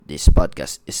This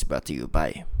podcast is brought to you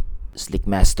by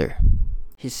Slickmaster.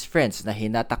 His friends na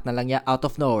hinatak na lang niya out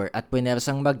of nowhere at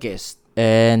punersang mag-guest.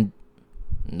 And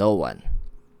no one.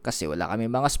 Kasi wala kami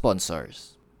mga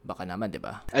sponsors. Baka naman, di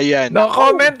ba? Ayan. No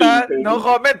comment ha. No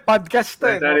comment. Podcast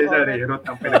to eh. Sorry. Root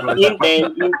ang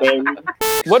pinag-uusapan.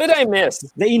 What did I miss?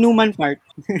 The inuman part.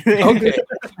 Okay.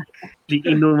 The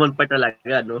inuman pa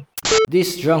talaga, no?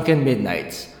 These Drunken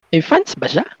Midnights. May fans ba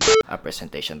siya? A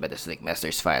presentation by the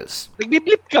Slickmaster's Files.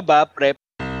 Nagbi-blip ka ba, Prep?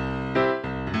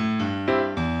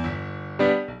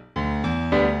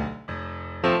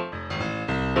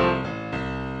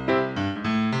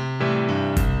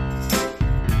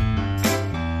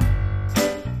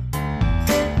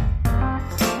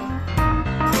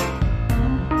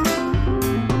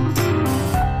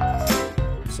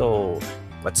 So,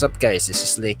 what's up guys? This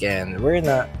is Slick and we're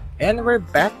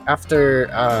back after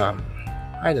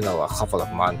I don't know, a couple of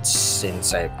months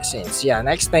since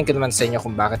na-explain ko naman sa inyo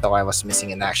kung bakit I was missing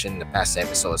in action in the past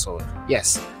episode. So,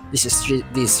 yes, this is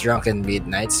these Drunken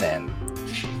Midnights and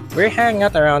we're hanging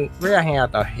out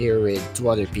here with two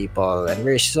other people and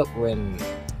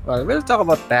we'll talk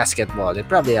about basketball and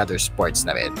probably other sports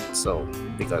na rin. So,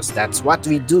 because that's what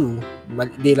we do.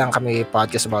 Di lang kami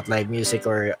podcast about live music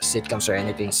or sitcoms or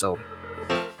anything. So,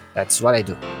 that's what I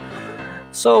do.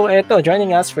 So,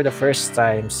 joining us for the first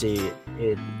time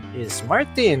it is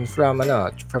Martin from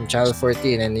Channel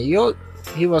 14 and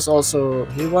he once also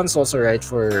write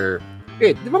for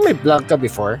di ba may blog ka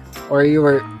before or you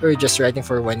were just writing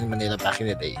for When in Manila back in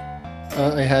the day?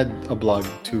 I had a blog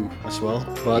too as well,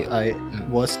 but I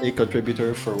was a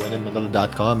contributor for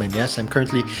wheninmanila.com, and yes, I'm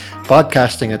currently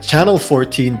podcasting at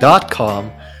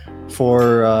channel14.com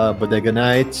for Bodega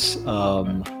Nights,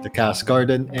 The Cast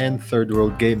Garden, and Third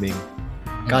World Gaming.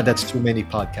 God, that's too many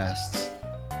podcasts.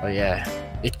 Oh yeah.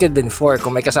 It could have been 4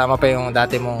 kung may kasama pa yung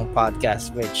dati mong podcast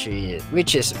which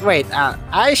is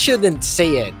I shouldn't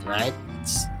say it, right?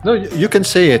 No, you can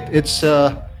say it. It's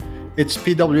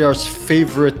PWR's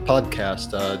favorite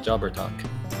podcast, Jobber Talk,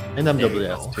 and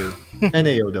MWF too, and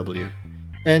AOW,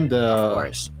 and of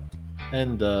course,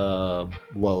 and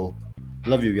well,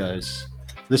 love you guys.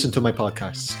 Listen to my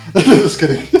podcasts. Just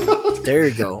kidding. There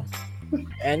you go.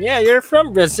 And yeah, you're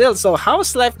from Brazil, so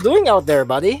how's life doing out there,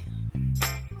 buddy?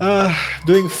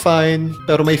 Doing fine,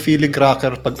 pero may feeling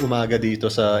cracker pag umaga dito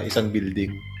sa isang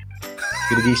building.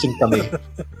 Pinigising kami.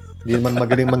 Hindi naman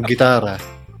magaling mang-gitara.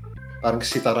 Parang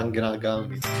sitarang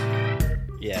ginagamit.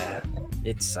 Yeah,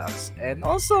 it sucks. And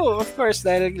also, of course,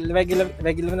 dahil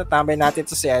regular na tambay natin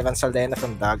to si Ivan Saldena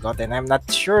from Dagot, and I'm not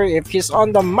sure if he's on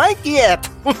the mic yet.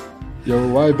 Yo,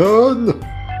 Ivan!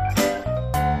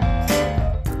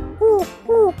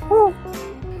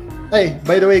 Hey,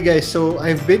 by the way guys, so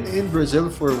I've been in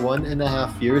Brazil for 1.5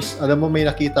 years. Alam mo, may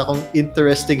nakita kong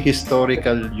interesting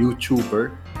historical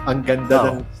YouTuber. Ang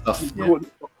ganda ng stuff niya.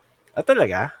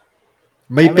 Talaga?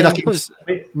 May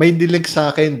nilink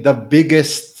sa akin, the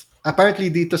biggest, apparently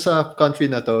dito sa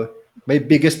country na to, may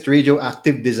biggest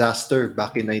radioactive disaster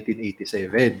back in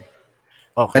 1987.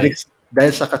 Okay.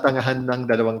 Dahil sa katangahan ng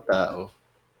dalawang tao,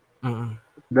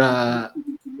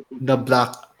 na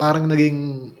black, parang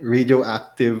naging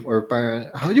radioactive or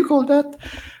parang, how do you call that?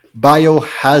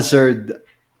 Biohazard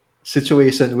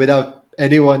situation without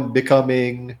anyone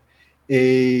becoming a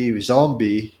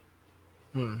zombie.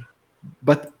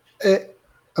 But,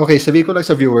 okay, sabihin ko lang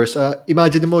sa viewers,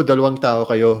 imagine mo, 2 tao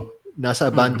kayo, nasa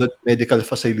abandoned medical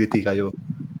facility kayo.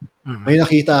 May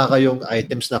nakita kayong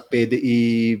items na pwede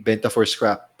i-benta for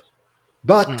scrap.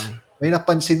 But, may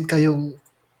napansin kayong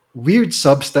weird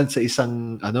substance sa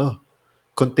isang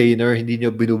container, hindi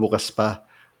nyo binubukas pa.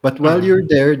 But while you're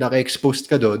there, naka-exposed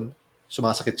ka doon,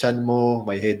 sumasakit tiyan mo,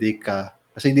 may headache ka,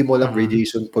 kasi hindi mo alam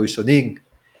radiation poisoning.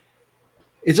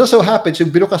 It also happens,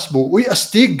 yung binukas mo,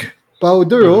 astig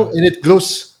powder, and it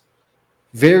glows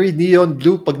very neon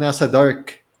blue pag nasa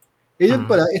dark. Yun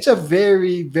pala, it's a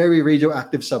very, very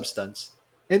radioactive substance.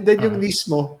 And then yung niece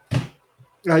mo,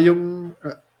 yung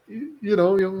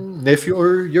nephew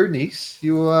or your niece,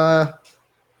 you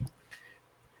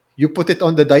put it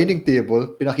on the dining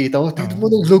table, pinakita mo, tignan mo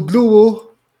ng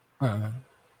glow.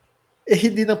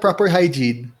 Hindi na proper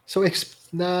hygiene. So,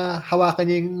 na hawakan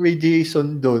niya yung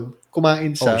radiation doon,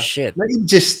 kumain sa,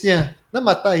 na-ingest niya,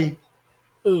 namatay.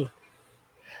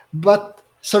 But,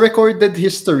 sa recorded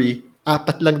history,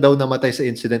 4 lang daw namatay sa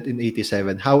incident in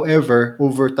 87. However,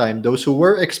 over time, those who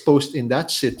were exposed in that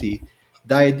city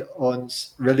died on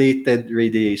related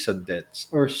radiation deaths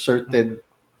or certain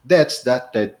deaths that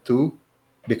led to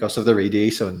because of the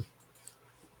radiation.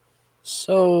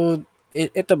 So,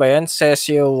 ito ba yan?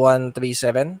 Cesio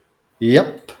 137?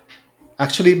 Yep.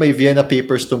 Actually, may Vienna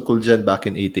papers tungkol dyan back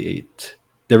in 88.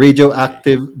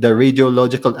 the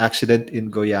radiological accident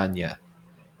in Goiânia.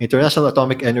 International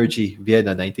Atomic Energy,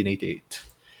 Vienna, 1988.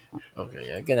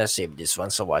 Okay, I'm gonna save this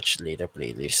one so watch later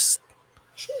playlist.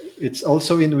 It's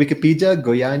also in Wikipedia,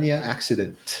 Goiânia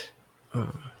accident.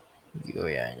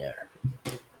 Yeah.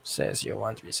 Says you're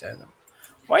 137.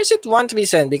 Why is it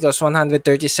 137? Because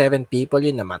 137 people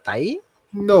yun namatay?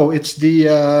 No, it's the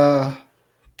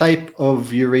type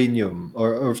of uranium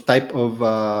or type of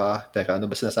teka, ano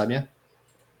ba sinasabi niya?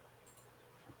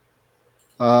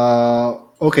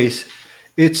 Okay,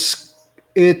 it's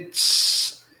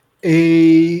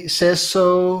a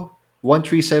Ceso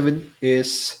 137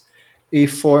 is a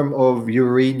form of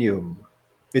uranium.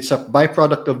 It's a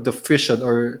byproduct of the fission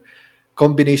or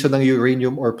combination ng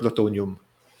uranium or plutonium.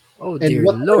 Oh And dear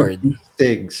what are lord. these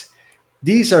things?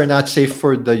 These are not safe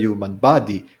for the human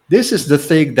body. This is the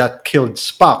thing that killed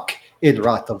Spock in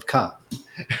Wrath of Khan.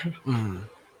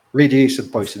 Radiation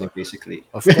poisoning, basically.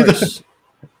 Of course.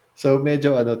 So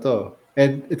medyo ano to.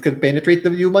 And it can penetrate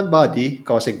the human body,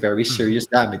 causing very serious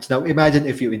damage. Now imagine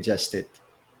if you ingest it.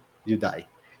 You die.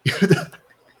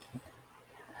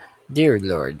 Dear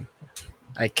lord.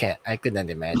 I couldn't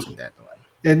imagine that one.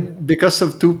 And because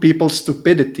of two people's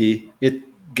stupidity, it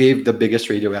gave the biggest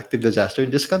radioactive disaster in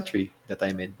this country that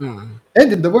I'm in.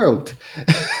 And in the world.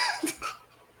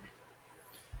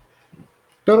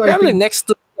 So I Probably think, next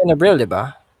to Chernobyl,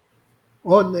 diba?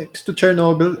 next to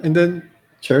Chernobyl, and then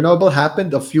Chernobyl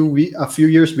happened a few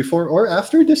years before or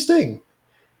after this thing.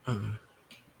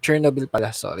 Chernobyl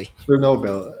pala, sorry.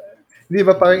 Chernobyl. Di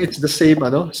ba parang it's the same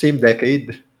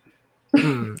decade?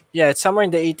 Yeah, it's somewhere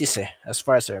in the 80s as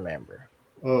far as I remember.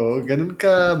 Oh, ganun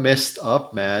ka messed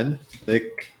up, man.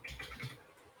 Like,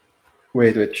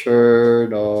 wait,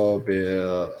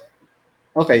 Chernobyl.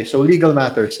 Okay, so legal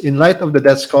matters. In light of the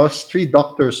deaths caused, 3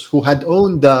 doctors who had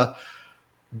owned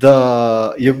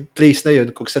yung place na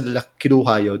yun, kung saan nila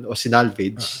kinuha yun, o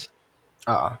sinalvage,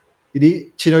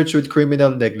 hindi charged with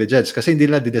criminal negligence kasi hindi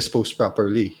nila dispose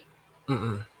properly.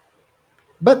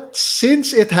 But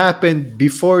since it happened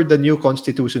before the new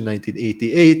Constitution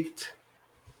 1988,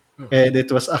 and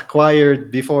it was acquired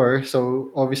before,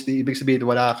 so obviously, ibig sabihin,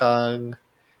 wala kang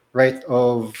right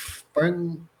of,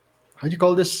 parang, how do you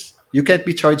call this? You can't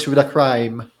be charged with a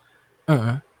crime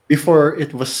before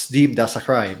it was deemed as a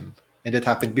crime. And it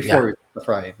happened before the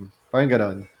crime. Parang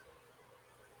ganon.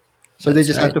 So they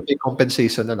just had to pay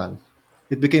compensation na lang.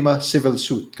 It became a civil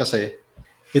suit kasi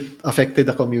it affected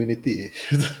the community.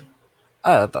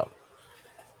 Ito.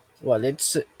 Well, it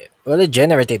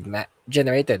generated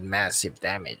massive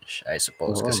damage, I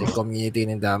suppose, kasi community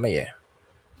ng damay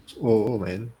Oo,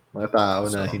 man. Mga tao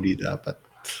na hindi dapat.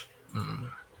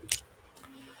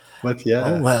 But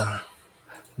yeah. Oh, well.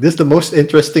 This is the most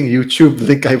interesting YouTube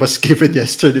link I was given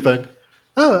yesterday. Parang,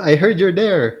 I heard you're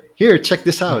there. Here, check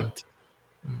this out.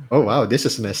 Oh, wow, this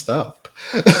is messed up.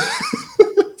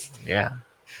 Yeah.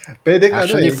 Pwedeng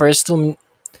Actually, first 2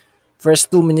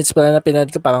 minutes pala na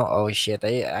pinanood ko, parang, oh shit,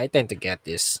 I tend to get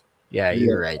this. Yeah,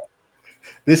 you're right.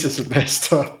 This is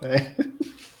messed up, man.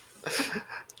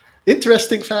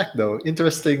 Interesting fact, though.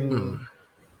 Interesting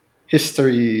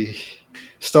history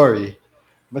story,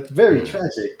 but very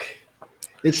tragic.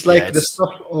 It's like the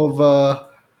stuff of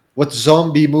what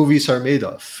zombie movies are made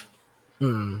of.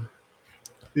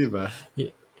 Diba?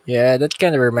 Yeah, that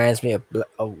kind of reminds me of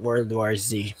World War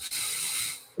Z.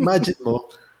 Imagine mo,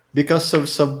 because of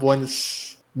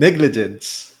someone's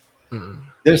negligence,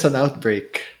 there's an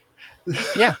outbreak.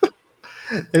 Yeah.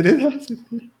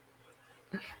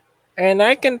 And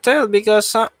I can tell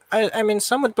because I mean,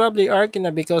 some would probably argue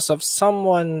that because of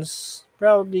someone's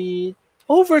probably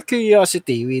over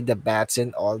curiosity with the bats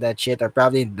and all that shit, or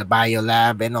probably the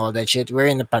biolab and all that shit. We're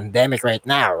in a pandemic right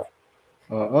now.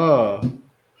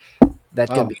 That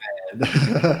could be,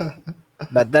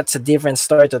 but that's a different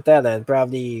story to tell, and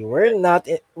probably we're not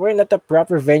the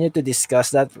proper venue to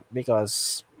discuss that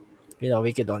because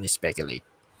we could only speculate.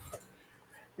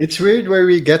 It's weird where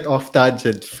we get off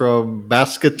tangent from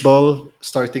basketball,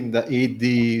 starting the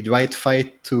AD Dwight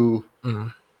fight to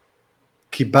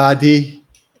Kibadi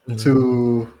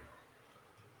to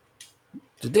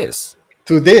this.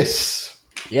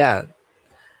 Yeah.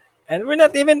 And we're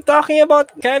not even talking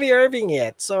about Kyrie Irving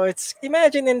yet. So it's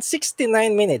imagine in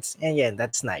 69 minutes. And yeah,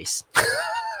 that's nice.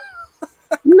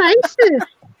 Nice.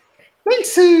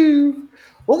 Nice.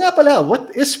 Well, nga pala,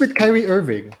 what is with Kyrie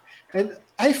Irving? And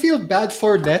I feel bad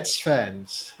for Nets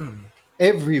fans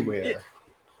everywhere.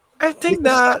 I think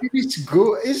that he's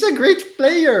good. He's a great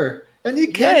player, and he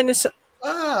can't. he's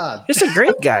a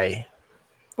great guy.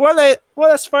 Well,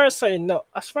 as far as I know,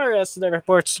 as far as the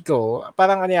reports go,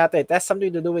 parang ano yata, it has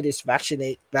something to do with his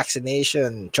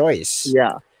vaccination choice.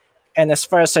 Yeah. And as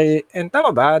far as and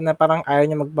tama ba na parang ayaw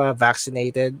niya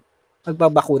magba-vaccinated,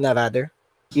 magbabakuna rather?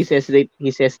 He's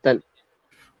hesitant.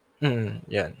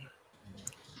 Yan.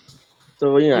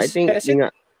 So, yun nga, I He's think, hesitant. yun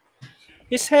nga,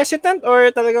 Is hesitant or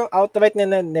talagang outright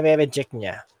na nire-reject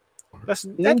niya? Because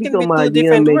that hindi can ko be two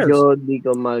different worlds. di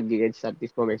ko mag-gets at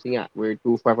this moment. Kasi nga, we're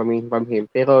too far from him.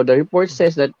 Pero the report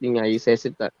says that, yun nga, he's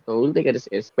hesitant. So, we'll take it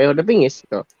as is. Pero the thing is,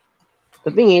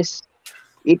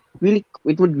 it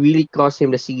would really cost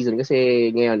him the season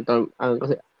kasi ngayon,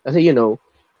 kasi you know,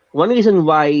 one reason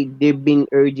why they've been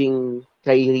urging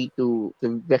Kyrie to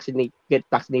get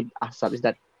vaccinated ASAP is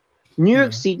that New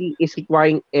York City is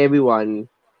requiring everyone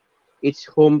its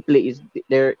home play is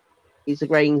there is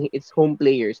requiring its home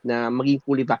players na maging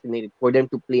fully vaccinated for them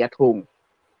to play at home.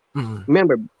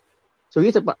 Remember, so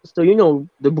you know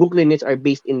the Brooklyn Nets are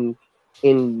based in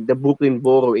the Brooklyn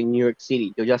borough in New York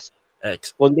City. So just Yeah,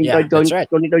 that's right.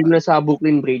 kung na sa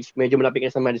Brooklyn Bridge, medyo malapit ka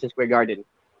sa Madison Square Garden.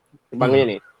 Diba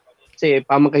ngayon eh. Kasi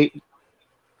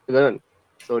ganun.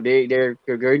 So they're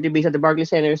currently based at the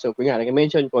Barclays Center. So kunya, like I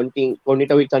mentioned, konting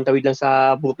tawid lang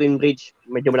sa Brooklyn Bridge,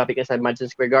 medyo malapit ka sa Madison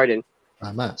Square Garden.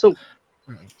 Tama.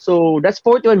 So that's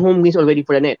 41 home games already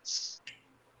for the Nets.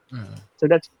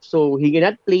 So he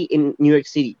cannot play in New York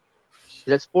City.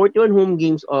 So that's 41 home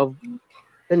games of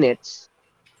the Nets.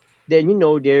 Then you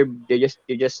know they're just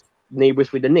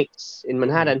neighbors with the Knicks in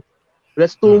Manhattan. So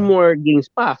that's 2 more games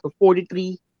pa. So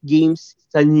 43 games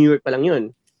sa New York pa lang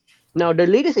yun. Now the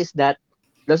latest is that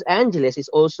Los Angeles is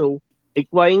also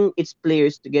requiring its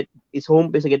players to get its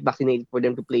home players to get vaccinated for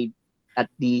them to play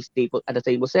at the Staples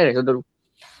Center.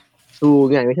 So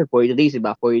yeah, I mentioned 40 days,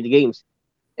 diba? 40 games.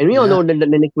 And we all know that the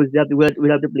Knicks will have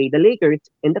to play the Lakers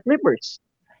and the Clippers.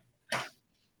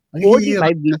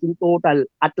 45 games in total,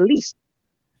 at least.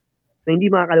 Na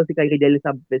hindi makakalaw si Kyrie dahil sa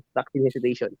vaccine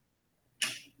hesitation.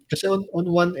 Kasi on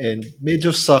one end, medyo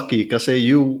sucky kasi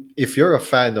if you're a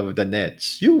fan of the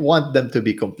Nets, you want them to be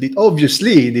complete.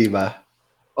 Obviously, di ba?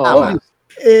 Oo.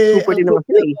 Super din naman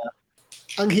sila eh.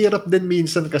 Ang hirap din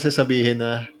minsan kasi sabihin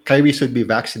na Kyrie should be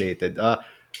vaccinated.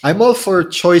 I'm all for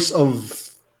choice of,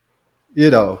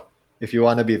 if you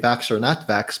want to be vax or not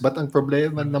vax, but ang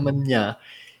problema naman niya,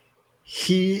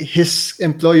 his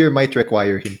employer might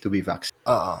require him to be vaccinated.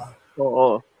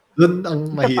 Oo. Doon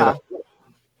ang mahirap.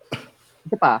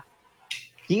 Ito pa,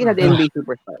 he is an NBA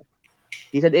superstar.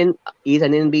 He's an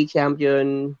NBA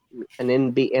champion, an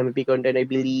NBA MVP contender, I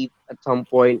believe, at some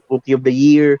point, Rookie of the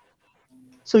Year.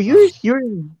 So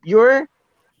you're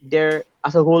there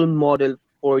as a role model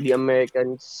for the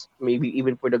Americans, maybe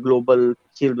even for the global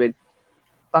children.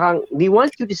 Parang they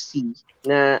want you to see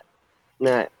na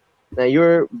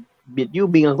you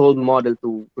being a role model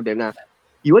to them na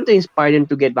you want to inspire them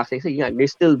to get vaccinated. So, yeah,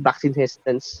 there's still vaccine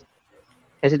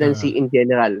hesitancy in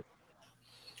general.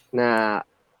 Na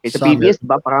sa PBS,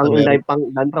 ba parang dami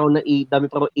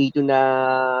pa 18 na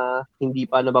hindi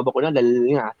pa nababakuna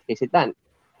dahil nga hesitant.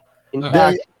 In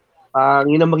fact,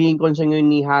 yun ang magiging concern yun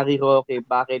ni Harry Roque,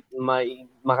 bakit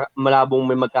malabong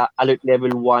may magka-alert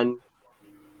level 1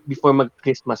 before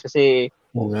mag-Christmas. Kasi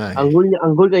ang goal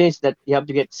niya is that you have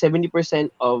to get 70%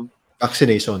 of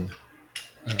vaccination.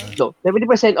 So,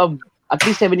 70% of, at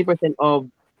least 70% of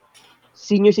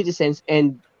senior citizens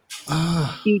and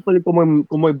people with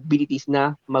comorbidities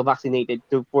na mag-vaccinated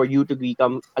for you to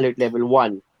become alert level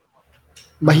 1.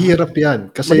 Mahirap yan.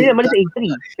 Kasi Madali naman sa A3,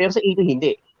 pero sa A2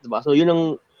 hindi. Diba? So, yun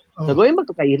ang, going back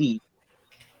to Kyrie,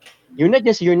 you're not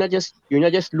just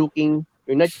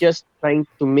trying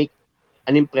to make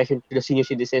an impression to the senior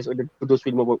citizens or to those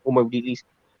with comorbidities.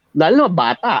 Lalo na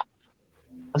bata.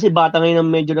 Kasi bata ngayon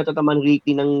ang medyo natataman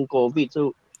lately ng COVID.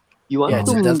 So, you have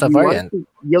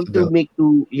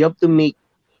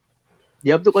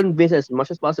to convince as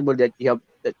much as possible that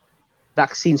that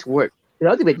vaccines work. You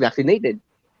have to get vaccinated.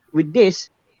 With this,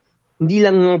 hindi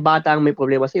lang mga bata ang may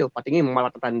problema sa'yo, pati ngayon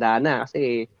mga matatanda na.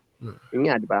 Kasi, yun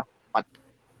nga, di ba?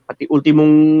 Pati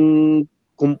ultimong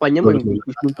kumpanya mo,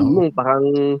 yung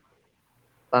parang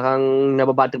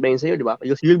nababatrip na yun sa'yo, di ba?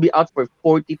 You'll be out for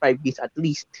 45 days at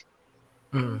least.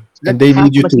 And they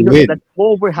need you to win. That's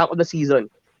over half of the season.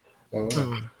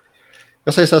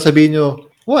 Kasi sasabihin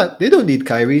nyo, what? They don't need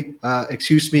Kyrie.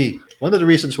 Excuse me. One of the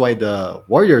reasons why the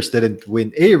Warriors didn't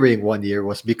win a ring one year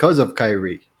was because of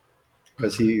Kyrie.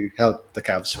 Because he helped the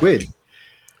Cavs win.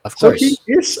 Of course. So he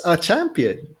is a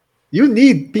champion. You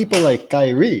need people like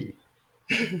Kyrie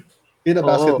in a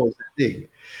basketball setting.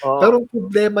 Pero ang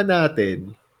problema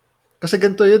natin, kasi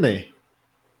ganito yun eh.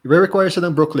 Re-require siya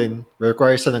ng Brooklyn,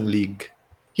 re-require siya ng league.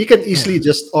 He can easily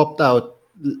just opt out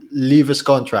leave his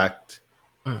contract,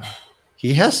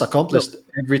 he has accomplished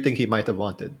everything he might have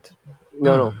wanted.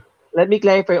 No. Let me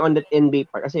clarify on that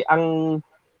NBA part. Kasi ang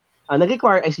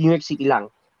nag-require is New York City lang.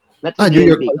 Not New the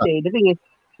York NBA. pala. Kasi the thing is,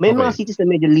 may mga Okay. cities na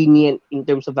medyo lenient in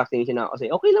terms of vaccination na. Kasi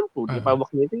okay lang po. Di pa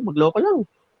vaccinated, mag-local lang.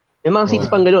 May mga cities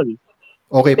pang ganun.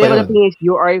 Okay pa Pero the yun. thing is,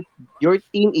 your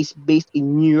team is based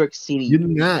in New York City.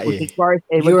 Yun nga Which eh. requires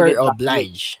You everyone to are get vaccinated.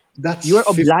 obliged. That's You are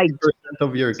obliged. 50%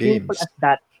 of your Simple games. as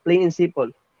that. Plain and simple.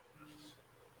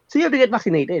 So you have to get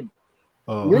vaccinated.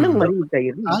 Oh. Yun ang mali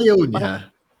kayo. Ayaw niya.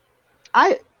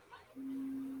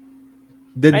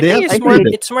 Then I they think have to it's more, trade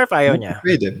him. it's more They ayaw have to niya.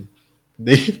 trade him.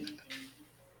 They,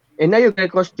 And now you're gonna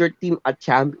cost your team a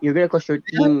champ. You're gonna cost your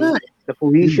team Yeah. the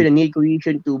cohesion and need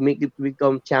cohesion to make it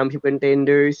become championship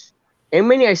contenders. And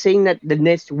many are saying that the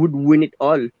Nets would win it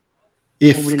all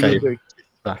if over the Kyrie Lakers. is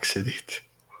vaccinated.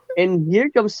 And here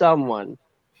comes someone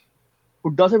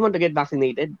who doesn't want to get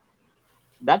vaccinated.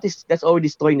 That's already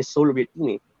destroying the soul of your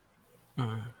team.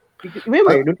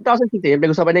 Remember, noong 2016,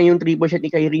 nag-usapan na yung 3-point shot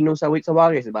ni Kyrie nung sa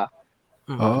Warriors, diba?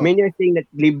 Oh. Many are saying that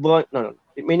LeBron, no.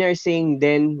 Many were saying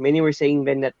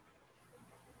then that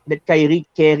Kyrie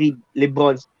carried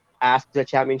LeBron's ass to the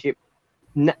championship.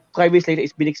 5 years later,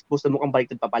 it's been exposed na mukhang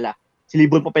baliktad pa pala. Si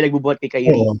LeBron pa pala nagbubuhat kay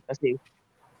Kyrie. Oo. Kasi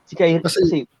si Kyrie, Kasi-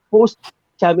 kasi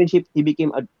post-championship, he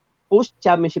became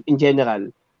post-championship in general,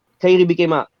 Kyrie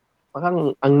became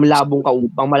parang ang malabong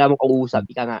kausap.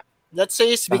 Ika nga. Let's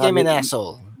say he became an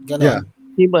asshole. Ganon. Yeah.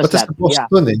 Simple as But that. sa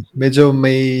Boston medyo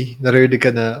may narinig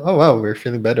ka na, oh wow, we're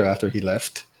feeling better after he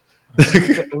left.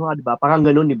 Diba? Parang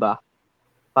ganun, diba?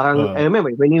 Parang, I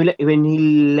remember, when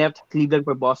he left Cleveland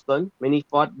for Boston, when he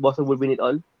thought Boston would win it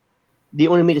all, they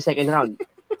only made the second round.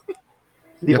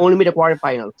 They Yep. only made the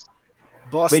quarterfinals.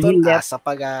 Boston, When he left- asa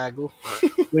pagago.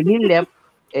 When he left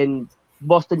and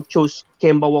Boston chose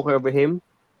Kemba Walker over him,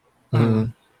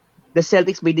 the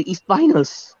Celtics made the East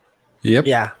Finals. Yep.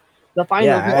 Yeah. The finals.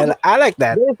 Yeah, I like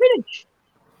that. They're finished.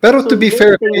 Pero So, to be they're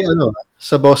fair saying- kay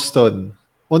sa Boston,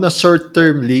 on a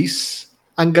short-term lease,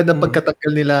 ang ganda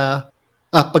pagkatagal nila,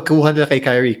 pagkuha nila kay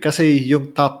Kyrie kasi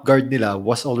yung top guard nila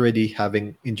was already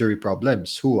having injury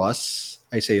problems. Who was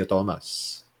Isaiah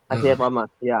Thomas. Isaiah Thomas,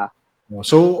 yeah.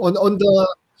 So on the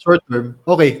short term,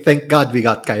 okay, thank God we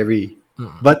got Kyrie.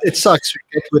 But it sucks we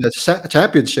get with a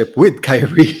championship with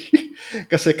Kyrie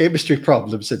kasi chemistry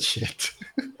problems and shit.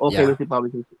 Okay, Yeah. with the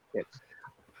public. Yes.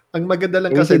 Ang maganda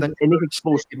lang And kasi he's- and he's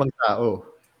exposed. ibang tao.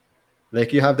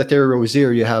 Like you have the Terry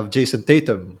Rozier, you have Jason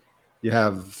Tatum, you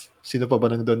have sino pa ba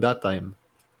nang doon that time?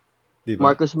 Diba?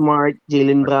 Marcus Smart,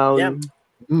 Jalen Brown. Yeah.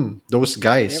 Those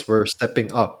guys were stepping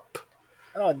up.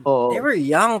 Oh, They were a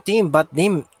young team, but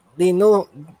they know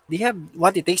they have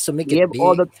what it takes to make they it have big.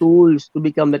 all the tools to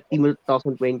become the team of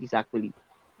 2020s actually.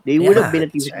 They would Yeah, have been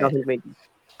a team that's of 2020.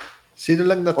 Sino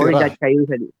lang Or natira? that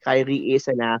Kyrie is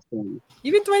an asshole.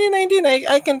 Even 2019,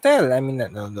 I can tell. I mean, no,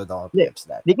 don't Yeah. tips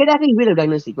that. They can actually win a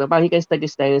dynasty. Parang he can start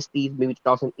his dynasty maybe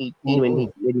 2018 when he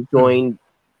joined.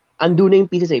 Ando na yung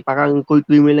pieces Parang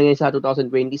kultuin mo lang yan sa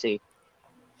 2020s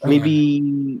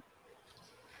Maybe,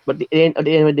 but at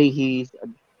the end of the day, he's a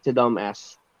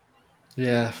dumbass.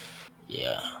 Yeah.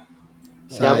 Yeah.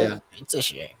 Sayang. It's a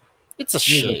shame. It's a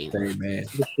shame. Man.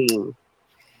 The shame.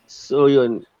 So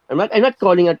yun. I'm not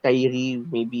calling out Kyrie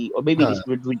maybe it's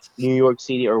with New York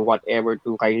City or whatever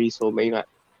to Kyrie. So may nga.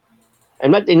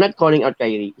 I'm not calling out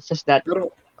Kyrie. It's just that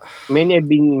Pero many have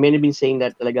been saying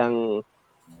that talagang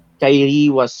Kyrie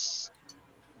was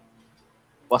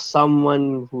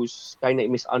someone who's kind of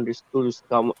misunderstood,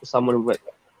 someone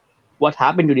what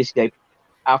happened to this guy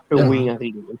after Yeah. winning a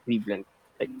ring in Cleveland.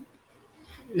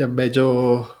 yeah,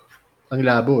 medyo ang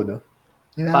labo, no?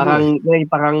 Ang labo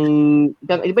Parang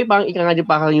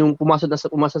parang yung pumasok na sa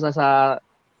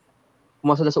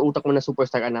utak mo na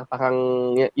superstar ka na, parang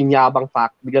yung yabang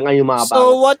fact, biglang nga yung mabang.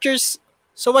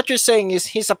 So what you're saying is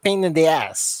he's a pain in the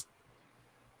ass.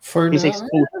 For He's now,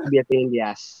 exposed to be a pain in the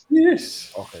ass.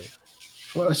 yes. Okay.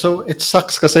 So it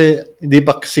sucks kasi hindi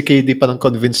ba si KD pa nang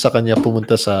convince sa kanya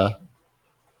pumunta sa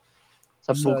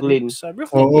Sa Brooklyn. Sa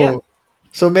Brooklyn, yeah.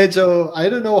 So medyo, I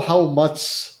don't know how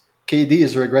much KD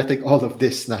is regretting all of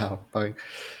this now. Parang,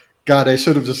 God, I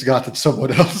should have just gotten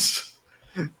someone else.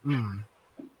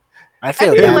 I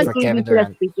feel Hindi bad naman for KD Kevin sila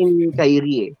Durant. speaking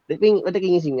Kyrie The thing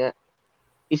is nga,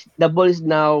 is the ball is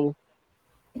now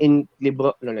in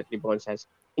LeBron's hands.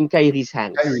 In Kyrie's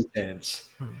hands. Kyrie fans.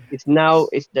 It's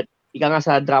that ika nga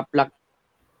sa drop clock,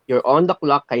 you're on the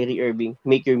clock, Kyrie Irving,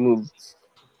 make your move.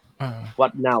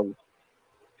 What now?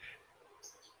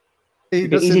 He We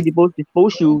can easily doesn't,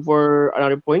 dispose you for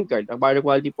another point guard, a better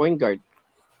quality point guard.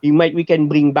 We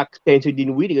can bring back Spencer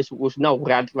Dinwiddie who's now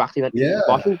vaccinated Yeah. in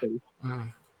Washington.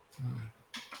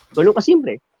 Ganun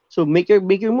kasimple. So, make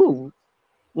your move.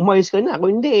 Umayos ka na.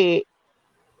 Kung hindi,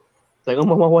 talagang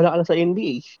mamawala ka na sa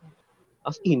NBA.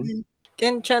 As in.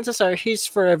 And chances are he's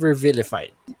forever vilified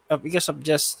because of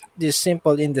just this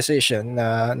simple indecision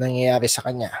na nangyayari sa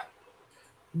kanya.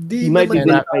 He Di might be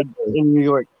naman vilified in New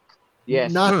York. Yes.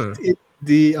 not in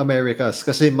the Americas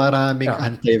kasi maraming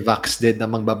Yeah. anti-vax din na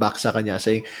mangbabak sa kanya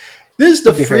saying, this is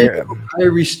the To be fair, freedom of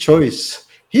Kyrie's choice.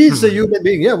 He's a human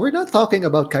being. Yeah, we're not talking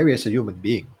about Kyrie as a human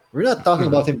being. We're not talking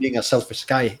about him being a selfish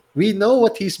guy. We know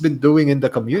what he's been doing in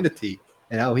the community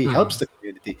and how he helps the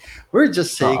community. We're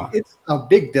just saying it's a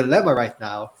big dilemma right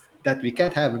now that we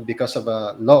can't have him because of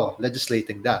a law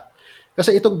legislating that.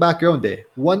 Kasi itong background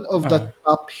one of the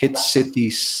top hit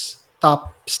cities,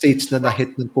 top states na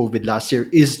na-hit ng COVID last year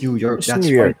is New York. It's That's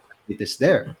New why York. it is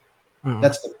there.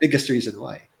 That's the biggest reason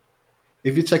why.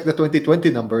 If you check the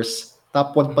 2020 numbers,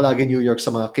 top 1 palagi New York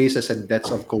sa mga cases and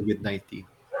deaths of COVID-19.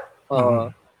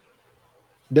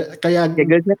 Kaya Kaya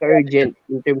girls na urgent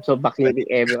in terms of vaccinating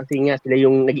everyone. Kasi nga, sila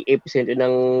yung naging epicenter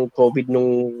ng COVID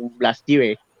nung last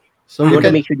year so We you want to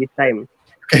can make sure this time.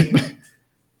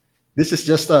 this is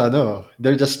just no,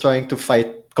 they're just trying to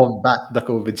combat the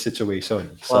COVID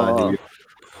situation. So New York.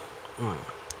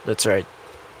 That's right.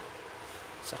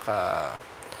 Saka,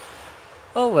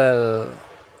 well,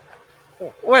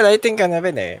 I think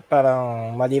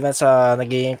parang maliban sa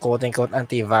naging quote-unquote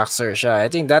anti-vaxxer siya, I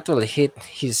think that will hit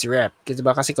his rep.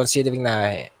 Kasi considering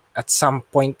na at some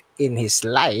point in his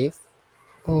life,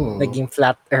 naging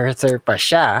flat earther pa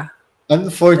siya.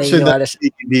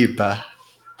 Unfortunately, di ba?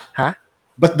 Huh?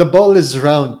 But the ball is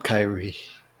round, Kyrie.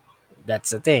 That's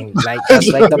the thing.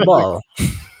 Just like the ball.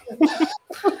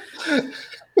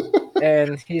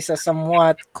 And he's a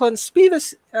somewhat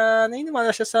conspiracy, naniniwala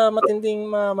siya sa matinding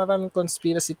maraming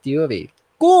conspiracy theory.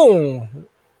 Kung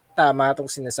tama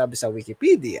itong sinasabi sa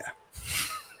Wikipedia.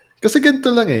 Kasi ganito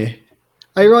lang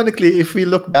Ironically, if we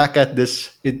look back at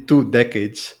this in 2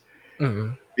 decades,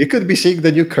 we could be seeing the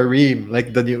new Kareem,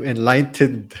 like the new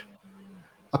enlightened.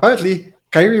 Apparently,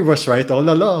 Kyrie was right all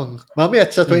along. Mami,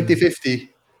 at sa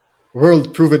 2050, world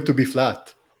proven to be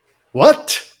flat.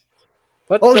 What?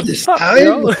 What All the this fuck,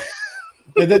 time? bro?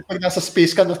 And then pag nasa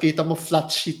space ka, nakita mo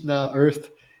flat sheet na Earth.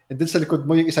 And then sa likod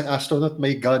mo yung isang astronaut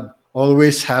may gun.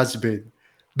 Always has been.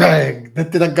 Bang!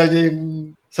 Then tinanggal niya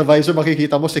yung sa visor,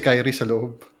 makikita mo si Kyrie sa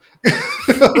loob.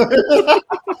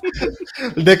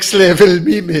 Next level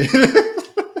meme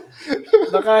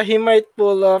Baka he might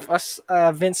pull off as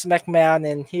Vince McMahon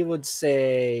and he would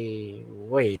say,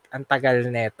 wait, ang tagal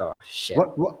neto. Shit.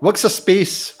 Wag sa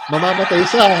space. Mamamatay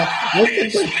siya.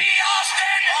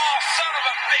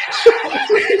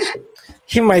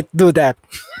 He might do that.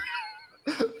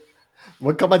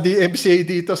 Wag ka ma-DMCA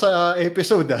dito sa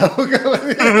episode.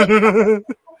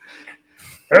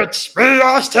 It's me,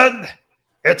 Austin!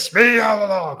 It's me all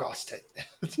along, Austin.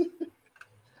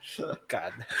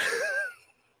 God.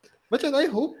 But yun,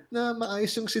 I hope na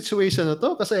maayos yung situation na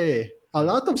to kasi a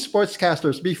lot of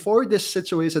sportscasters before this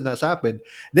situation has happened,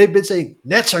 they've been saying,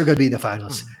 Nets are gonna be in the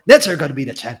finals. Nets are gonna be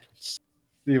the champions.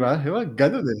 Di ba?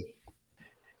 Ganun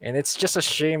And it's just a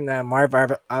shame that Marv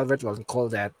Albert won't call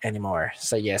that anymore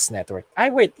sa Yes Network.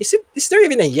 Wait, is there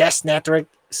even a Yes Network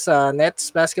sa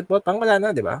Nets basketball? Pang wala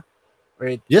na, di ba?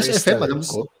 Yes, FM, alam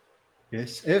ko.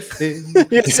 Yes, FM.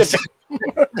 Yes,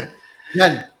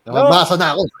 Yan, nabasa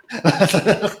na ako.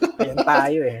 yan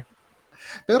tayo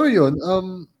Pero yun,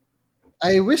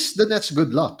 I wish the Nets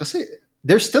good luck kasi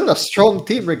they're still a strong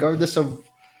team regardless of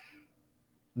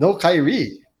no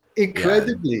Kyrie.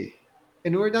 Incredibly.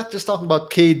 And we're not just talking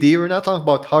about KD, we're not talking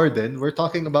about Harden, we're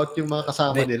talking about yung mga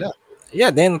kasama nila.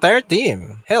 Yeah, the entire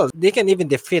team. Hell, they can even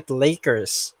defeat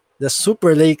Lakers. The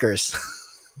Super Lakers.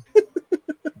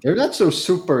 They're not so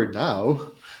super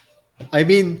now. I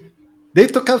mean, they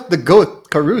took out the GOAT,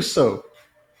 Caruso.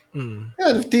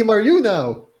 And team are you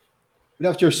now?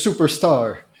 Without your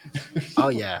superstar. Oh,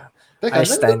 yeah. Teka, I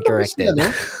stand corrected.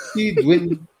 Si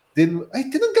ay,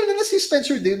 tinanggal na si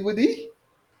Spencer Dinwiddie?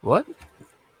 What?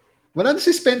 Wala na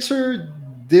si Spencer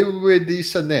Dinwiddie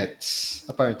sa Nets,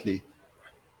 apparently.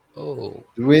 Oh.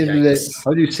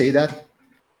 How do you say that?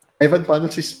 Evan,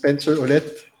 paano si Spencer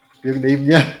ulit? Yung name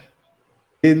niya.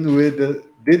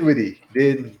 Dinwiddie.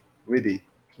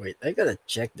 Wait, I gotta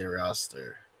check the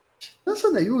roster.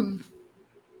 Nasaan na yun?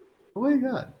 Oh my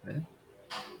God, man.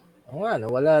 Oo nga,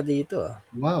 wala dito.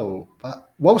 Wow.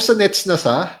 Wow sa Nets na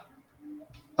sa?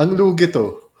 Ang lugi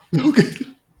to.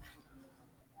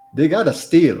 They got a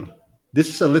steal. This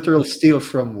is a literal steal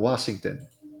from Washington.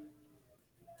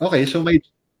 Okay, so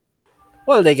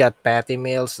Well, they got Patty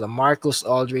Mills, LaMarcus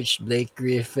Aldridge, Blake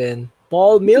Griffin,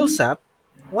 Paul Millsap.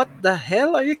 What the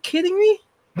hell? Are you kidding me?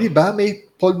 Di ba? May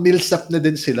Paul Millsap na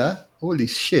din sila. Holy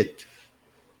shit.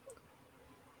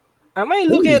 Am I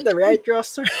looking at the right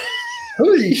roster?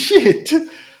 Holy shit.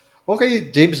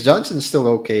 Okay, James Johnson's still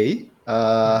okay.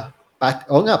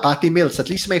 Patty Mills. At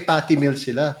least may Patty Mills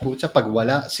sila. Pucha, pag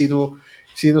wala, sino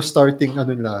starting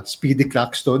ano nila? Speedy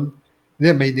Claxton?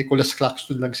 Hindi, may Nicholas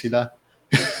Claxton lang sila.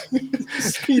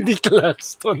 Speedy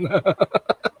Claxton.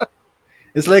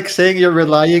 It's like saying you're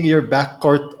relying your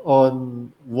backcourt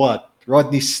on what?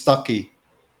 Rodney Stuckey.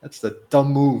 That's the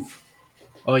dumb move.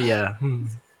 Oh yeah.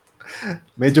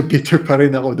 Medyo bitter pa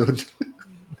rin ako doon.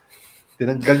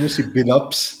 Tinanggal niyo si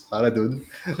Billups para doon.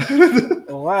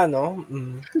 Oh, no?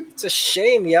 It's a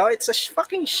shame, yo. It's a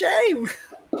fucking shame.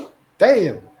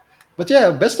 Damn. But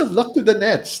yeah, best of luck to the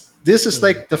Nets. This is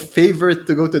like the favorite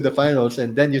to go to the finals,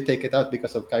 and then you take it out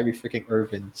because of Kyrie freaking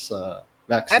Irving's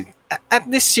vaccine. At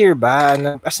this year ba,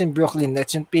 as in Brooklyn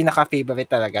Nets, yung pinaka-favorite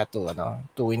talaga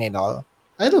to win it all?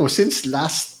 I know, since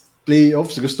last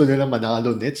playoffs, gusto nila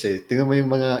manalo Nets eh. Tingnan mo yung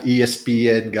mga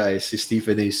ESPN guys, si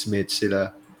Stephen A. Smith,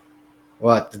 sila.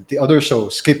 What? The other show,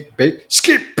 Skip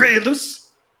Bayless?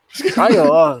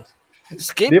 Ayo.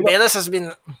 Skip Diba? Bayless has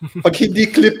been... Pag hindi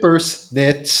Clippers,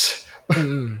 Nets.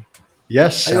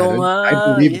 Yes, Ayaw Sharon, nga, I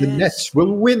believe the yes. Nets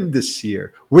will win this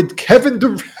year with Kevin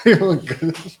Durant.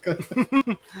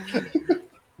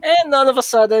 And all of a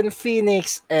sudden,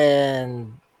 Phoenix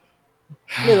and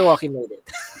Milwaukee made it.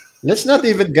 Let's not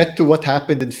even get to what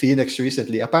happened in Phoenix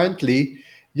recently. Apparently,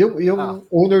 yung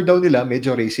owner daw nila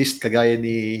medyo racist kagaya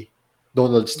ni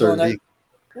Donald Sterling.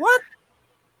 What?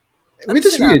 Which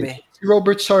is sinabi? weird. Si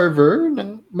Robert Sarver,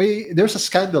 there's a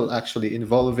scandal actually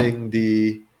involving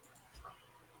the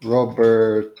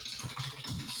Robert.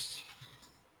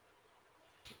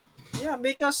 Yeah,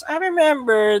 because I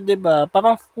remember, di ba,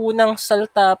 parang unang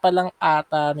salta pa lang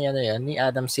ata ni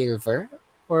Adam Silver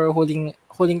or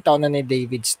huling taon na ni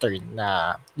David Stern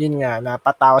na yun nga,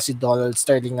 napatawa si Donald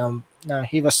Sterling na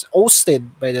he was ousted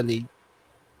by the league.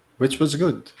 Which was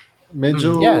good.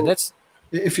 Medyo, Yeah, that's,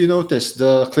 if you notice,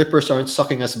 the Clippers aren't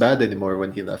sucking as bad anymore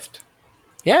when he left.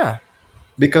 yeah.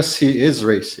 Because he is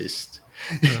racist.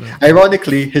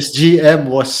 Ironically, his GM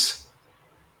was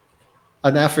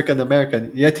an African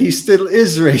American, yet he still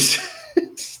is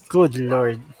racist. Good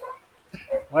Lord.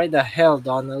 Why the hell,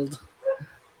 Donald?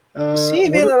 Is he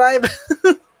One even of- alive?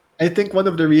 I think one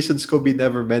of the reasons Kobe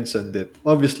never mentioned it,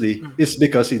 obviously, is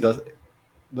because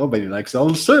nobody likes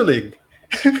Donald Sterling.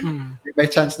 May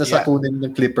chance na Yeah. sakunin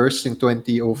ng Clippers yung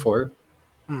 2004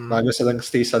 bago silang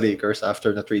stay sa Lakers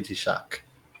after na trade si Shaq.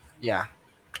 Yeah.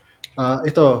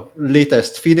 Ito,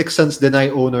 latest. Phoenix Suns deny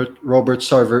owner Robert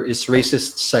Sarver is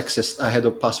racist, sexist ahead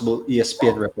of possible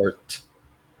ESPN report.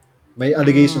 May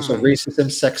allegations of racism,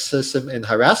 sexism, and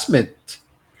harassment.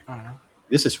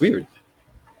 This is weird.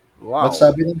 Wow. But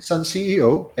sabi ng Suns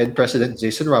CEO and President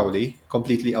Jason Rowley,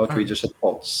 completely outrageous and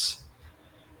false.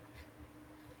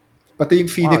 Pati yung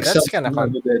Phoenix Wow, that's Suns, kinda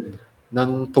fun.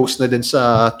 nang post na din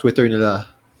sa Twitter nila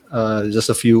just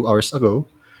a few hours ago,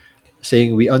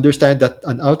 saying, we understand that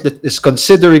an outlet is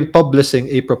considering publishing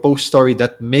a proposed story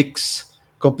that makes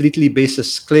completely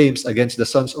baseless claims against the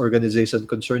Suns organization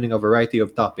concerning a variety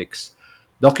of topics.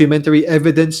 Documentary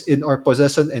evidence in our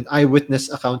possession and eyewitness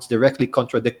accounts directly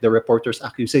contradict the reporter's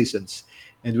accusations,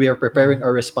 and we are preparing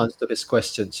our response to his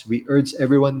questions. We urge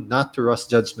everyone not to rush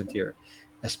judgment here,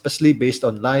 especially based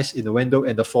on lies, innuendo,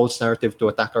 and a false narrative to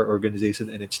attack our organization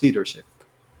and its leadership.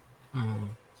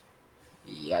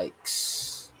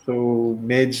 Yikes. So,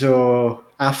 medyo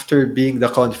after being the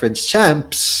conference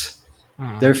champs,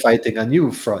 they're fighting a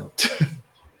new front.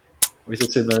 Which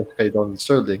is similar kay Donald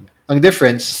Sterling. Ang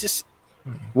difference, This is,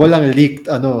 walang leaked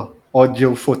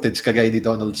audio footage kagaya ni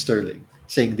Donald Sterling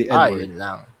saying the N-word. yun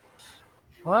lang.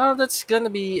 Well, that's gonna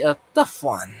be a tough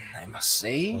one, I must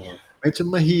say. Medyo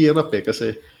mahirap eh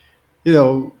kasi,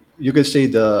 you could say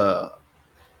the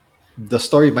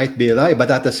story might be a lie,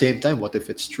 but at the same time, what if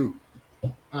it's true?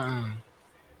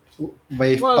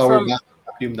 May Well, power from-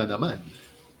 vacuum na naman.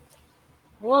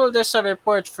 Well, there's a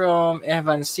report from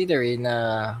Evan Sidery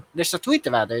there's a tweet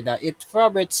rather that if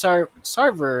Robert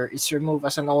Sarver is removed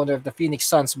as an owner of the Phoenix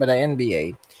Suns by the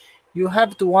NBA, you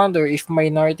have to wonder if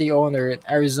minority owner and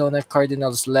Arizona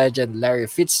Cardinals legend Larry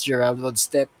Fitzgerald would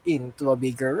step into a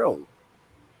bigger role.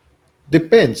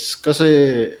 Depends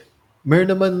kasi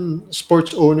meron naman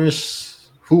sports owners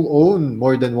who own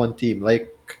more than one team like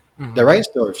the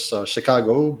Reinsdorfs,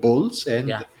 Chicago Bulls and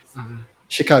Yeah.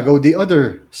 Chicago, the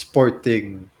other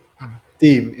sporting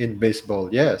team in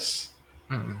baseball. Yes.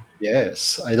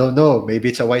 Yes. I don't know. Maybe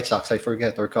it's a White Sox, I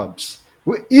forget, or Cubs.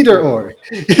 Either or.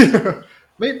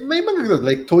 may mga good,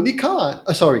 like Tony Khan.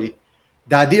 Sorry.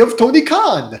 Daddy of Tony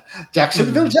Khan,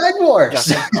 Jacksonville Jaguars,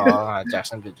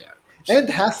 Jacksonville Jaguars. and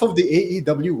half of the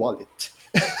AEW wallet.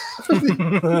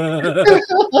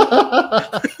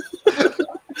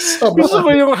 Gusto ko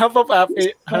yung half of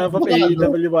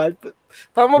AEW World.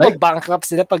 Paano Like- bankrupt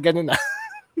sila pag ganun na?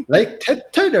 Like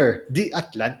Ted Turner, the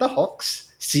Atlanta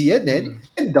Hawks, CNN,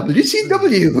 and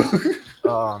WCW.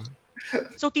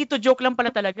 So, Tito, joke lang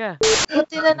pala talaga.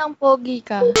 Buti na ng pogi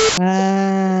ka.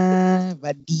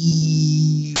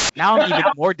 Buddy. Now I'm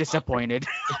even more disappointed.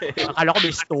 Akala ko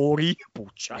may story.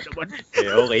 Pucha naman.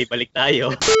 Okay, balik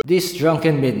tayo. These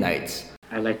Drunken Midnights,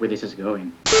 I like where this is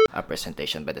going. a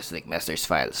presentation by the Slick Masters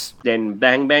Files. Then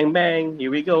bang, bang, bang.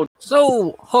 Here we go.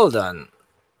 So, hold on.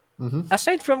 Mhm.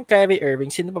 Aside from Kyrie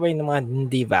Irving, sino pa ba yung mga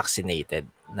hindi vaccinated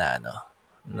na ano?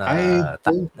 Na I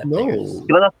don't na know. players?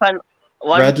 You wanna find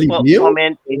one Bradley Beal?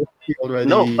 comment? He already.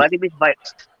 No, Bradley Beal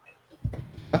biased.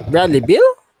 Bradley Beal?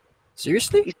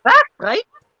 Seriously? He's back, right?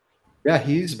 Yeah,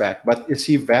 he's back. But is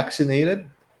he vaccinated?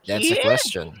 That's the Yeah.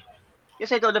 question.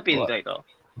 Yes, ito the pin ko ito.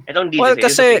 Itong Well,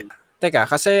 details.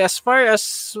 kasi as far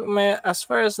as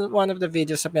one of the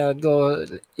videos sa pinanood ko,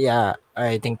 yeah,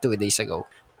 I think 2 days ago,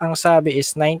 ang sabi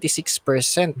is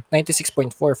 96%,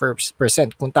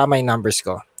 96.4% kung tama yung numbers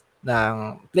ko,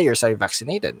 ng players are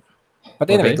vaccinated. But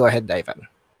anyway, Okay. go ahead, Ivan.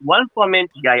 one comment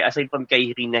guy aside from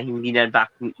Kyrie na hindi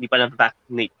pa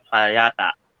na-vaccinate pa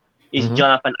yata is Mhm.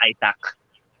 Jonathan Isaac.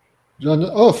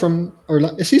 From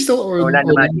Orlando. Is he still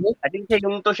Orlando Orlando? I think siya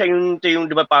yung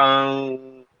di ba pang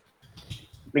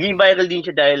naging viral din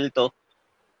siya dahil to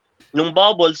nung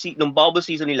bubble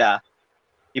season nila,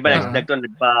 di ba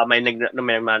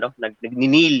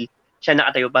nagninil siya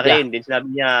nakatayo pa rin. Then sinabi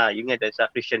niya, yun nga dahil sa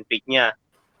Christian faith niya.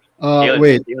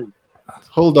 Wait, Yun.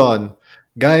 hold on.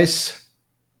 Guys,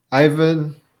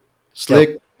 Ivan,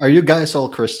 Slick, are you guys all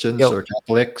Christians Yo. or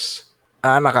Catholics?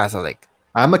 I'm a Catholic.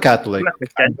 I'm a Catholic. I'm a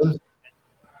Christian. Ivan?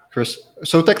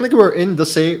 So technically we're in the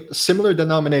similar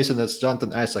denomination as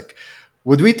Jonathan Isaac.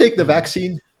 Would we take the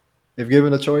vaccine if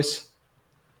given a choice?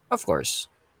 Of course.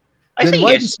 I Then say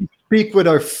why yes. does he speak with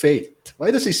our faith?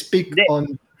 Why does he speak Hindi. on...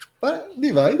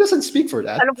 Di ba? He doesn't speak for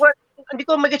that. Alam ko, hindi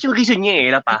ko mag-get yung reason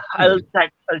niya eh. Pa. I'll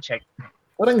check.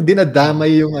 Parang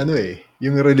dinadamay yung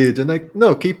yung religion. Like,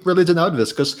 no, keep religion out of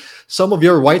this because some of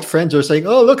your white friends are saying,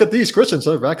 oh, look at these Christians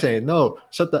are vaccinated. No,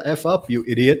 shut the F up, you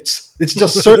idiots. It's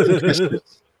just certain Christians.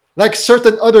 Like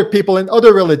certain other people in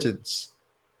other religions.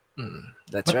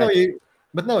 That's But right.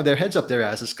 no, their heads up their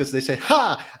asses because they say,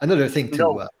 ha, another thing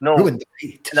to No. ruin the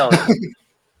faith. No.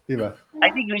 Diba? I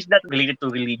think it's not related to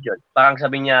religion. Parang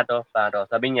sabi niya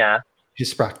sabi niya,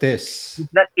 His practice.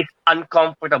 that is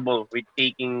uncomfortable with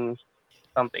taking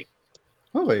something.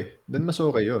 Okay, then mas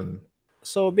okay yun.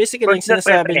 So basically, yung Personal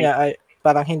sinasabi preference. niya ay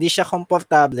parang hindi siya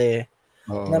komportable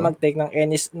Oo. na mag-take ng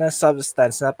any na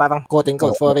substance na parang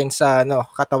quote-unquote foreign sa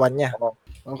katawan niya.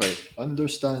 Okay,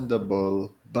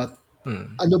 understandable. But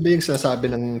Hmm. ano ba yung sinasabi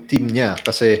ng team niya?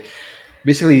 Kasi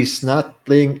basically, he's not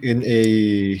playing in a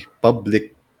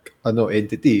public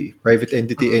entity, private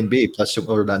entity NBA plus yung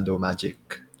Orlando Magic.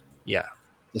 Yeah.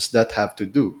 Does that have to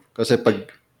do? Kasi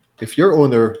if your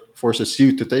owner forces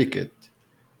you to take it,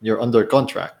 you're under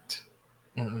contract.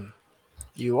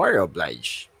 You are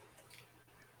obliged.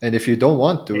 And if you don't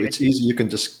want to, it's easy. You can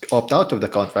just opt out of the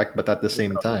contract, but at the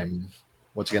same time,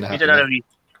 what's going to It's happen?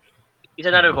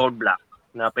 another roadblock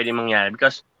na pwede mangyari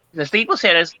because the Staples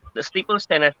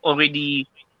Center already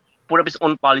put up its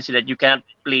own policy that you cannot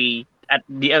play at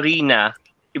the arena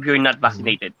if you're not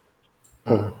vaccinated.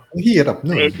 Oh, ang hirap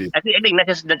nun. I think not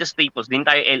just Staples, din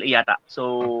tayo LA yata.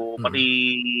 So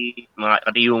pati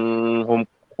yung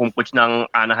home coach ng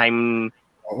Anaheim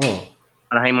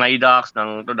Mighty Ducks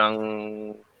ng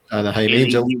Anaheim LA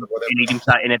Angels. team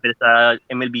sa NFL sa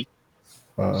MLB.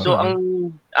 So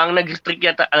ang nag-restrict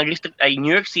ay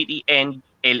New York City and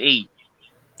LA.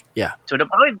 Yeah. So the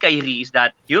problem with Kyrie is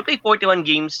that you play 41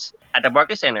 games at the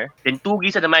Barclays Center, then 2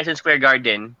 games at the Madison Square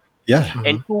Garden, Yeah.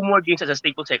 and 2 more games at the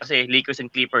Staples Center kasi Lakers and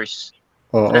Clippers.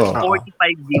 Oo. So that's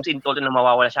 45 games in total na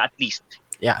mawawala siya at least.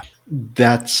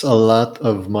 That's a lot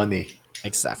of money.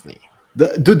 Exactly.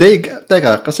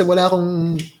 Teka, kasi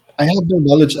I have no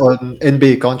knowledge on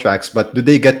NBA contracts, but do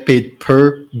they get paid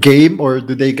per game or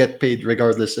do they get paid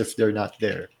regardless if they're not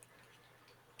there?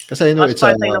 Kasi I know As it's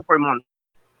far as I know per month.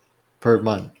 per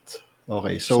month.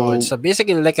 Okay, So so it's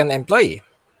basically like an employee.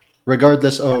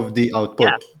 regardless of the output.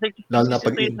 Yeah. Lalo na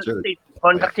pag It's a injured.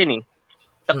 contract yun eh.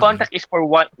 The contract is for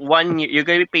one year. You're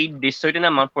gonna be paid this certain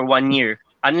amount for 1 year.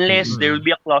 Unless there will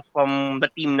be a clause from the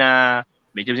team na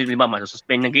medyo di ba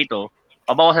masususpend na gito,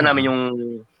 pabawasan namin yung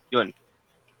yun.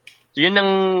 So yun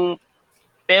ang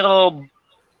pero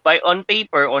by on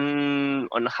paper,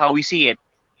 on how we see it,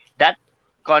 that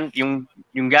yung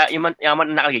yaman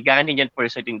na nakalagay, guarantee yan for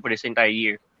this entire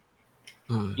year.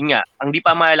 Yun nga, ang di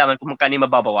pa malalaman kung magkano yung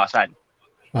mababawasan.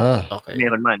 Okay.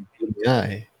 Meron man. Yeah,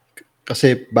 eh.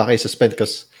 Kasi baka i-suspend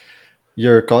because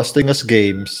you're costing us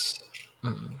games.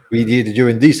 We needed you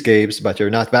in these games, but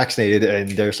you're not vaccinated,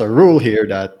 and there's a rule here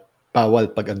that bawal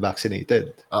pag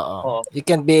unvaccinated. You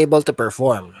can't be able to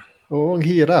perform. Oh, ang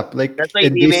hirap. Like, That's why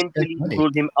and they they eventually spend money.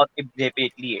 ruled him out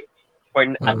indefinitely. Or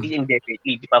at least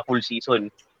indefinitely, di pa full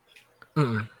season.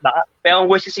 Pero ang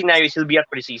worst scenario is he'll be out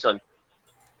for the season.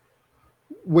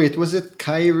 Wait, was it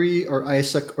Kyrie or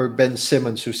Isaac or Ben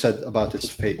Simmons who said about his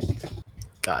fate?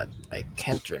 God, I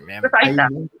can't remember. Basta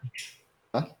Isaac.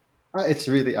 Huh? It's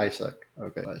really Isaac.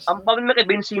 Okay. Ang problem kay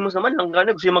Ben Simmons naman, ang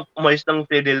gana gusto niya umalis ng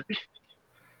Philadelphia.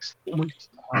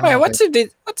 Wait, what's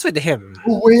with him?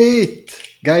 Oh, wait,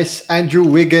 guys, Andrew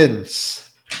Wiggins.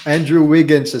 Andrew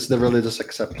Wiggins is the religious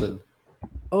exception.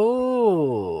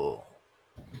 Oh.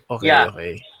 Okay, Yeah.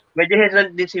 okay. Medyo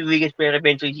hesitant din si Wiggins pero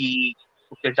eventually he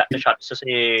took the shots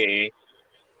kasi,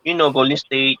 Golden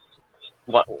State,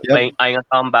 eyeing a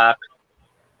comeback,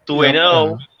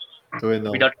 2-0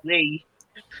 without Clay.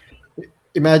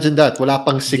 Imagine that. Wala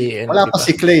pa si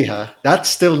Clay, ha? That's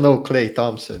still no Clay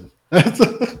Thompson. That's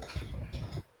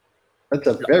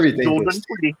a very dangerous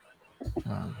team.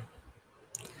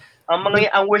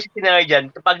 Ang worst scenario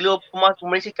dyan, kapag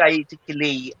pumalis si Clay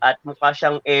at mukha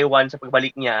siyang A1 sa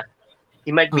pagbalik niya,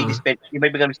 he might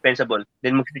become dispensable.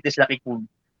 Then magsitis Lucky Poole.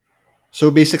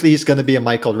 So basically, he's gonna be a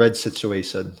Michael Red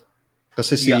situation.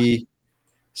 Kasi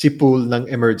si Poole nang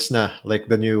emerge na. Like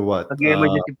the new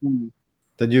Emergency Poole.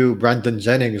 The new Brandon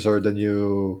Jennings or the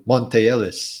new Monte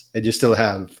Ellis. And you still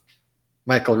have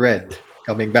Michael Red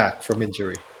coming back from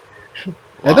injury.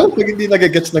 I don't think hindi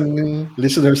nagagets ng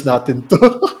listeners natin to.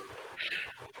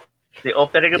 Off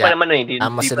the record pa naman hindi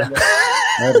sila.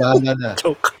 Bahala na.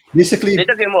 Basically,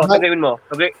 ito gawin mo.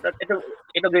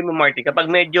 Ito gawin mo, Marty. Kapag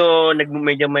medyo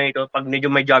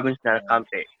may jargons na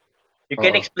kampe, you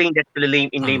can explain that to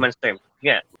in layman's terms.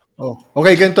 Yeah. Oh.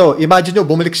 Okay, ganito. Imagine nyo,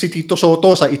 bumalik si Tito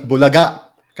Soto sa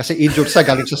Itbulaga kasi injured sa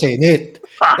galing sa Senate.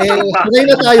 Tunay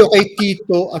na tayo kay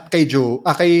Tito at kay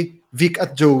Vic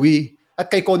at Joey at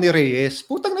kay Connie Reyes.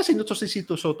 Putang na sinuto si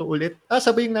Tito Soto ulit.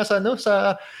 Sabay yung nasa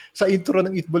sa intro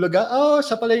ng Itbulaga.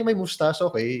 Siya pala yung may mustas,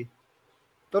 okay.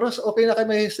 Pero okay na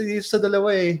kayo sa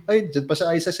dalawa eh. Ay, dyan pa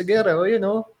sa Isa Segura. Okay.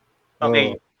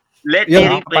 Let me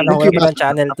rephrase.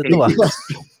 Channel to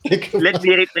Let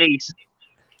me rephrase.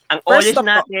 Ang audience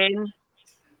natin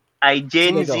ay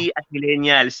Gen Z at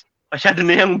Millennials. Masyado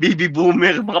na yung baby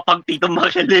boomer, mga pag-Tito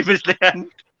Marshall levels na yan.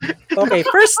 Okay,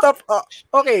 first off,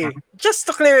 just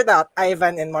to clear that,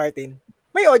 Ivan and Martin,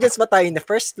 may audience ba tayo in the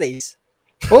first place?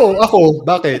 Oo, ako.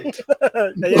 Bakit?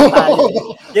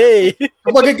 Yay!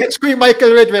 Kung mag-gets ko yung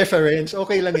Michael Red reference,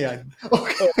 okay lang yan.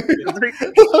 Okay.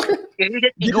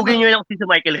 I-google nyo lang si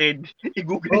Michael Red.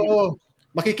 I-google nyo.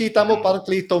 Makikita mo parang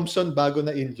Klay Thompson bago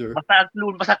na injure.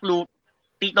 Basta clue,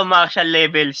 Tito Marshall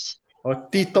levels.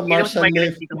 Tito Marshall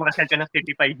levels. Tito Marshall ka ng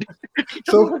 35.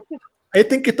 So, I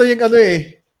think ito yung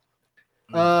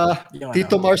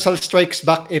Tito Marshall Strikes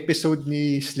Back episode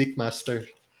ni Slick Master.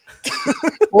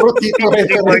 Puro Tito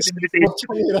reference.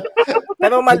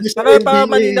 Pero para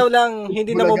malinaw lang,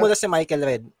 hindi namumula si Michael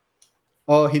Red.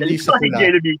 Hindi sa pula.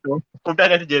 Punta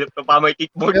na si Jello. Papamay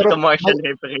Tito Marshall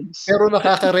reference. Pero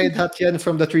nakaka-red hat yan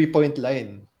from the 3-point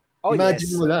line.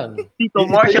 Imagine mo lang. Tito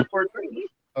Marshall for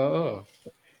 3. Oo.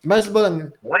 Imagine mo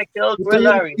lang. Michael Ito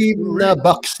yung team na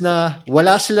Bucks na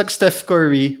wala silang Steph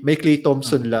Curry, may Klay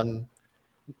Thompson lang.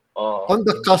 On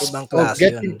the cusp of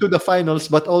getting to the finals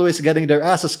but always getting their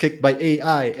asses kicked by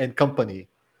AI and company.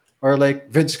 Or like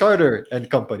Vince Carter and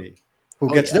company, who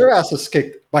gets their asses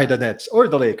kicked by the Nets or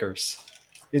the Lakers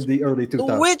in the early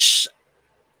 2000s. Which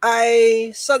I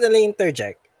suddenly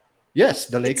interject. Yes,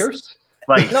 the Lakers?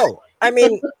 No, I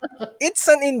mean, it's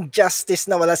an injustice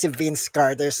na wala si Vince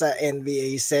Carter sa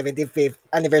NBA 75th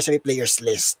anniversary players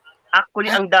list. Actually,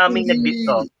 ang daming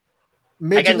nagdito.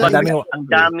 Ang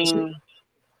daming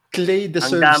Clay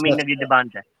deserves ang daming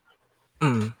nagdidebanda.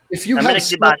 If you have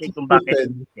Scottie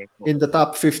Pippen in the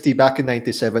top 50 back in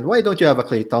 97, why don't you have a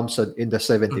Klay Thompson in the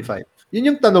 75?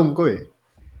 Yun yung tanong ko eh.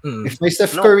 If may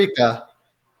Steph Curry ka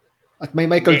at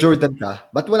may Michael Jordan ka,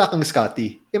 ba't wala kang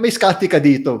Scottie? May Scottie ka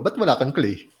dito, ba't wala kang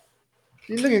Klay?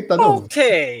 Yun lang yung tanong.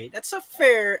 Okay, that's a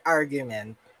fair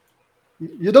argument.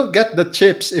 You don't get the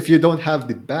chips if you don't have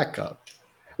the backup.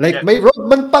 Like, may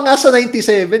Rodman pa nga sa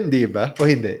 97, di ba? O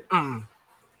hindi?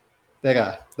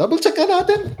 Teka, double check ka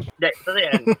natin. Kasi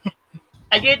yan.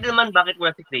 I get naman bakit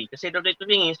wala si Clay. Kasi the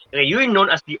thing is, you're known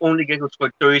as the only guy who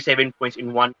scored 37 points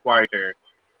in one quarter.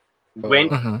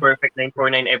 Went perfect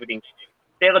 9-4-9 everything.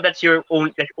 Pero that's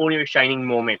only your shining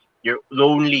moment. Your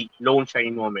lone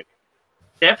shining moment.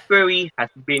 Steph Curry has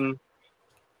been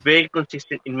very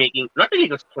consistent in making, not really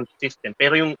consistent,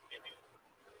 pero yung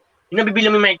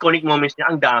nabibilang mo yung mga iconic moments niya,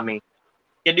 ang dami.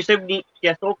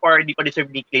 Kaya so far, di pa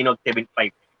deserve ni Clay 75.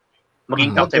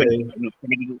 Maging top Okay.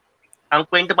 75. Ang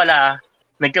kwento pala,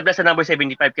 nagkabla sa number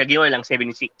 75, kaya ginawa lang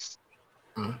 76.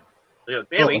 So yun.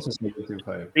 Pero anyway, kasi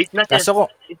 75. it's not just, Kaso ko,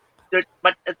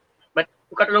 but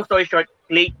to cut a long story short,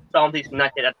 Clay Thompson is not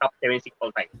yet at top 76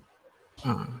 all time.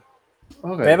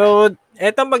 Okay. pero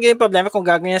eto magiging problema kung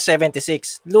gagawin niya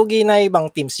 76. Lugi na ibang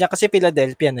teams niya kasi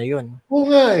Philadelphia na yun. Oo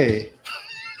nga eh.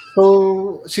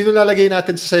 So, sino lalagay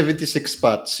natin sa 76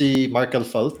 spot? Si Markel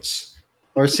Fultz?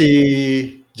 Or si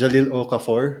Jalil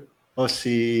Okafor? O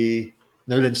si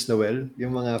Nerlens Noel?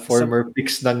 Yung mga former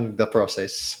picks ng The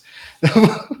Process.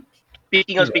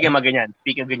 Speaking of ganyan,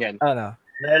 Ano?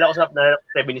 nalala ko sa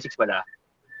 76 pala.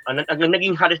 Ang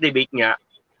naging hottest debate niya,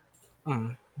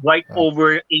 Dwight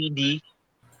over AD.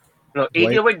 No, AD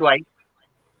Dwight. over Dwight.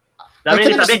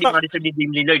 Dami na sabi, di pa deserve ni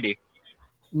Dame Lillard eh.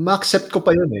 Ma-accept ko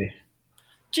pa yun eh.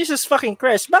 Jesus fucking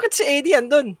Christ. Bakit si AD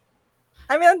andun?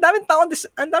 I mean, ang daming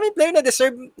player na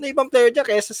deserve na ibang player dyan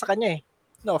kaysa sa kanya eh.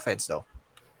 No offense though.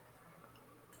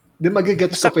 Di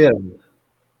magigets ko pa yan.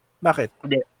 Bakit?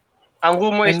 Ang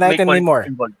rumor is may Enlighten me politics more.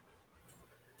 involved.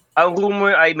 Ang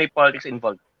rumor ay may politics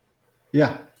involved.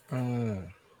 Yeah.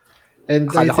 And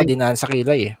Akala I ko think dinaan sa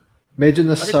kilay eh. medyo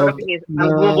Kasi the thing is,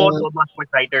 ang bumoboto mga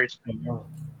sports writers.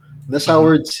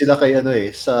 nasoured sila kay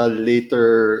sa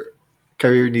later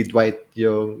career ni Dwight,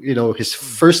 yung his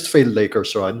first failed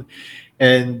Lakers run,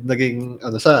 and naging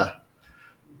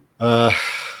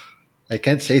I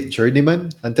can't say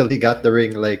journeyman until he got the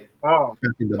ring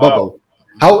in the bubble.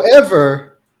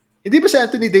 However, hindi ba si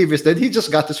Anthony Davis then he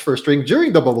just got his first ring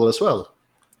during the bubble as well.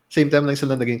 Same time lang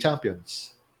sila naging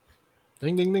champions.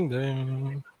 Ding ding ding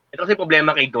ding. Ito kasi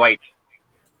problema kay Dwight.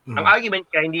 Ang argument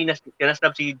kaya hindi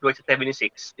na-snub si Dwight sa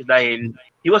 76 is dahil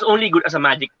he was only good as a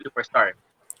Magic superstar.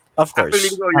 Of course. After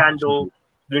leaving Orlando,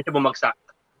 doon siya bumagsak.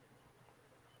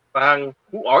 Parang,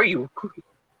 who are you?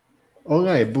 Oo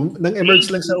nga eh.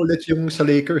 Nang-emerge lang sa ulit yung sa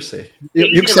Lakers eh.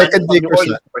 Hindi Yung naman second yung Lakers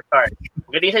all superstar.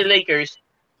 Pagdating sa Lakers,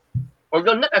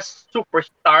 although not as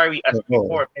superstar-y as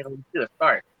before, pero still a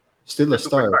star. Still a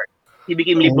star. He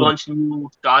became LeBron's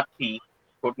new Scottie,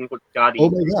 quote-unquote Scottie.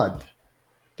 Oh my God.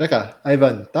 Teka,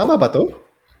 Ivan, tama ba to?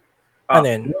 Ano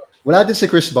yun? Wala din si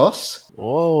Chris Bosh?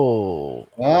 Oh.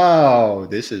 Wow,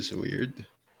 this is weird.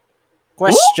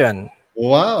 Question.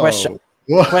 Wow.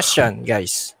 Question,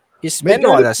 guys. Is May Ben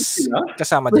Wallace sila?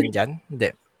 kasama din dyan?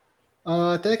 Hindi.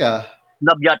 Teka.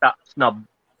 Snub yata. Snub.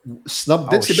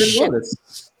 Snub din si Ben shit. Wallace.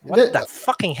 What the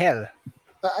fucking hell?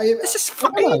 This is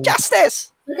fucking injustice!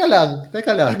 Teka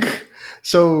lang.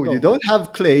 So, you don't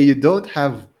have Clay, you don't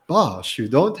have Bosh, you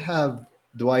don't have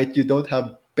Dwight, you don't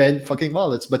have Ben fucking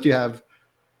Wallace, but you have...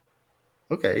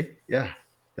 Okay, yeah.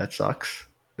 That sucks.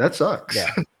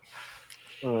 Yeah.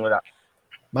 Wala.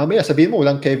 Mamaya, sabihin mo,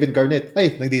 walang Kevin Garnett.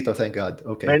 Ay, nagdito, thank God.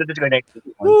 Okay. May disconnect.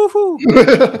 Woohoo!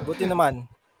 Buti naman.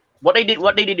 What they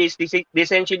did is they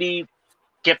essentially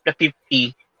kept the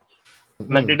 50.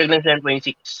 Nagdagdag lang sila ng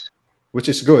 26.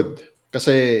 Which is good.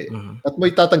 Kasi, at mo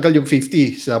itatanggal yung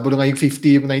 50. Sinabi mo nga yung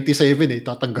 50, yung 97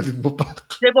 tatanggalin mo pa.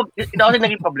 Kasi ito kasi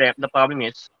naging problem. The problem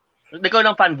is, nagkaroon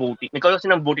ng fan voting. Nagkaroon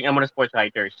kasi ng voting ang mga sports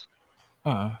writers.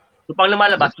 So, pang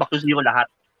lumalabas, back to zero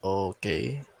lahat.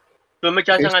 Okay. So, may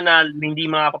chance nga na hindi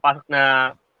makapapasok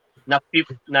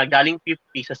na galing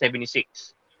 50 sa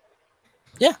 76.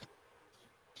 Yeah.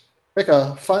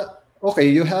 Teka, okay,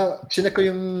 you have, sinek ko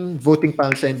yung voting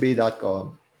panel sa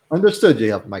NBA.com. Understood,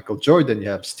 you have Michael Jordan, you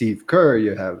have Steve Kerr,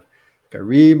 you have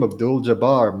Kareem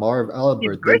Abdul-Jabbar, Marv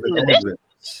Albert, David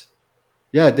Aldridge.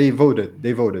 Yeah, they voted.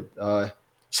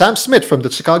 Sam Smith from the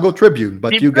Chicago Tribune, but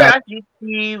Steve you got...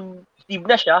 Steve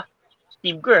na siya.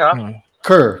 Steve Kerr, ha?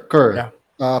 Kerr. Yeah.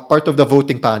 Part of the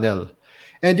voting panel.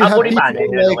 And you have voting people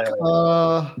panel, like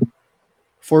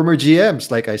former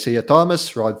GMs like Isaiah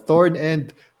Thomas, Rod Thorne,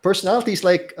 and personalities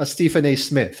like Stephen A.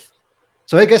 Smith.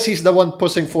 So I guess he's the one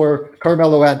pushing for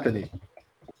Carmelo Anthony.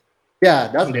 Yeah,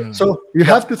 that's so you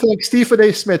have to thank Stephen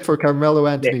A. Smith for Carmelo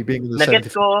Anthony being in the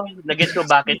Nagets ko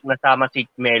bakit nasama si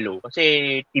Melo.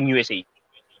 Kasi Team USA.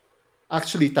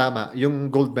 Actually, tama.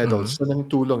 Yung gold medals, nang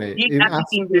tulong eh. He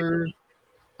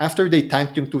After they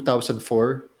tanked yung 2004,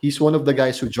 he's one of the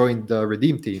guys who joined the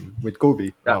Redeem team with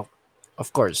Kobe. Yeah. Of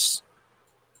course.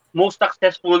 Most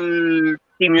successful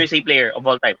Team USA player of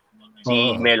all time.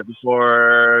 Si Melo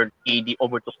before KD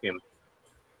overtook him.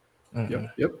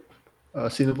 Yep.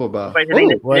 Sino po ba? Pero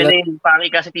wala- paki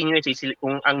kasi Team USA,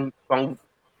 kung ang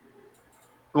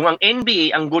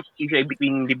NBA, ang GOAT issue ay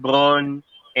between LeBron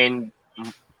and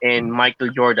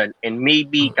Michael Jordan and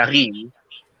maybe Kareem,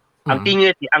 ang Team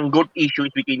USA, ang GOAT issue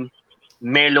is between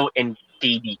Melo and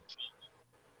KD.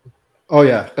 Oh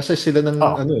yeah, kasi sila ng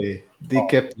Oh. they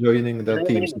kept joining the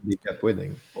teams and they kept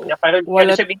winning. Kaya parang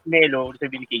Wala- sabi ni Melo,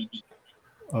 sabi ni KD.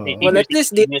 Oh. Well, at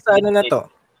least dito sa ano na to.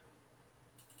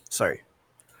 Sorry.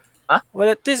 Ha?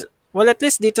 Well, at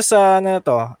least dito sa ano na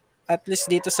to. At least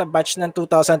dito sa batch ng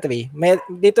 2003,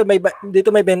 dito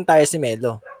may bentahe si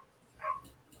Melo.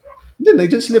 Hindi,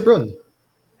 nandiyan si LeBron.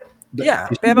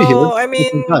 Yeah, He should pero be here. I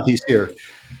mean, He's here.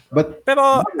 But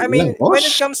pero I mean, Boss? when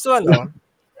it comes to ano,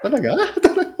 talaga?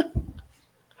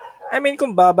 I mean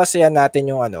kung babasehan natin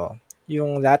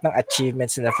yung lahat ng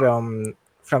achievements nila from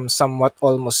somewhat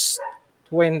almost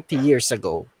 20 years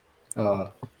ago.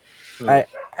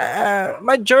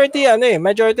 Majority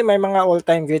may mga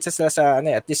all-time greats sila sa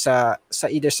at least sa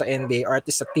either sa NBA or at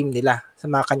least sa team nila, sa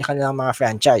mga kanya-kanyang mga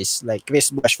franchise, like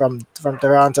Chris Bosh from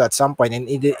Toronto at some point, and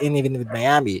even with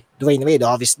Miami, Dwayne Wade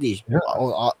obviously,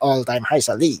 all-time high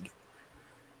sa league.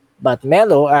 But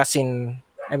Melo, as in,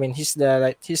 I mean, he's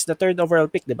the third overall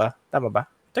pick, di ba? Tama ba?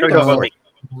 Third overall pick.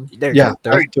 Yeah,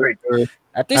 Third. third.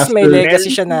 At least After may legacy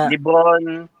siya na.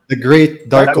 LeBron, The great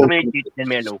Darko. and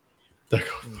Melo.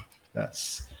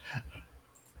 Yes.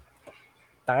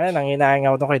 Tanga nang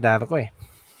hinahangaw to kay Darko eh.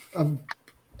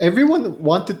 Everyone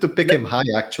wanted to pick him high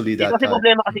actually that Kasi time.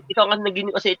 problema kasi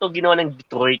ito ginawa ng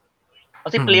Detroit.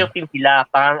 Kasi playoff team sila.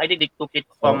 Parang I think they took it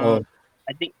from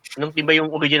I think nung team ba yung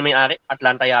original may-ari?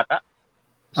 Atlanta yata.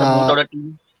 Sa buto na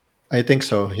team. I think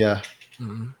so, yeah.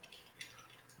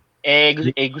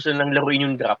 Gusto lang laruin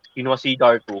yung draft. Kinuha si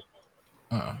Darko.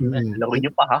 Laruin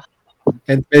nyo pa ha.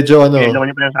 And medyo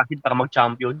Laruin nyo pa ng draft para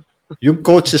mag-champion. yung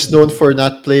coach is known for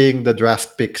not playing the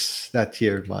draft picks that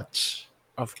year much.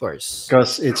 Of course.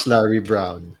 Because it's Larry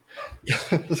Brown.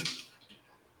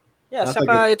 Yeah, Not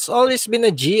saka it's always been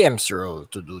a GM's role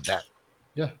to do that.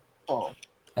 Yeah.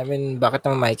 I mean, bakit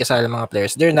naman makikisala mga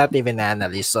players? They're not even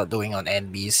analysts doing on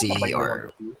NBC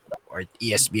or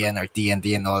ESPN or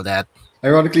TNT and all that.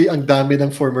 Ironically, ang dami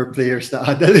ng former players na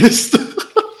analyst.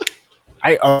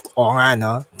 Nga,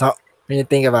 no? So, when you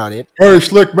think about it. Hey,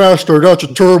 Slick Master, that's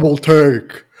a terrible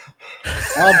take.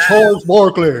 I'm Charles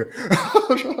Barkley.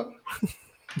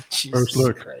 Jesus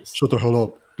Slick, Christ. shut the hell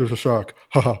up. There's a sack.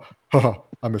 Haha, haha.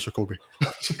 I'm Mr. Kobe.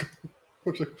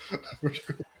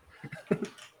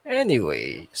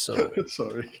 Anyway, so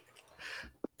Sorry.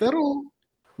 Pero,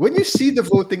 when you see the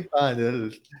voting panel,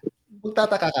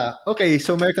 magtataka ka, okay,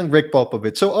 so American Greg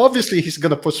Popovich. So obviously, he's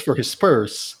gonna push for his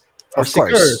Spurs. Or Of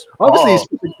course. Secure. Obviously, he's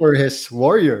pushing for his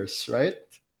Warriors, right?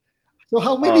 So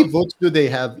how many votes do they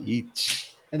have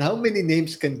each? And how many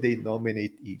names can they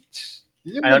nominate each?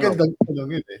 Yun yung I don't magandang tanong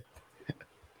yun eh.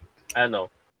 Ano?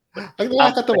 Ang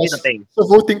nakakatawa, Here's the thing. sa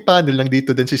voting panel lang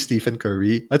dito din si Stephen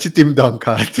Curry at si Tim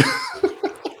Duncan.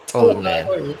 oh man.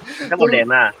 Ang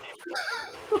problema.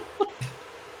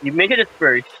 You mentioned the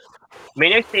Spurs.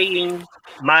 Many are saying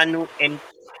Manu and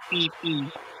PP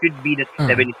should be the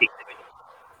 76.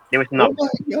 There was Oh not. my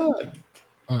God.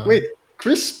 Wait,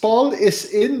 Chris Paul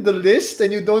is in the list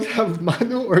and you don't have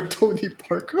Manu or Tony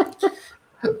Parker?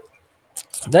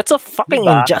 That's a fucking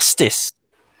Diba? injustice.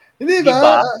 Hindi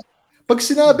Diba? ba? Pag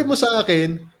sinabi mo sa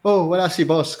akin, wala si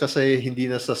boss kasi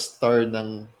hindi na sa star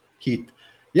ng Heat.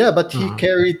 Yeah, but he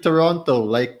carried Toronto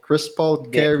like Chris Paul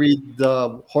carried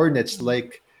the Hornets.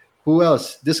 Like, who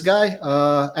else? This guy,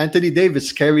 Anthony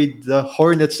Davis, carried the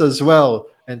Hornets as well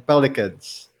and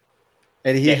Pelicans.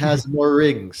 And he has more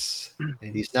rings.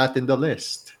 And he's not in the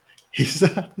list. He's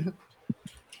not.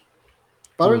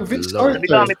 Parang Vince Sabi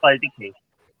ko Carter. may politics eh.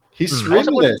 He's I was supposed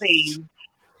ringless. to say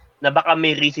na baka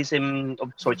may racism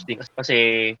of sorts din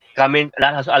kasi kami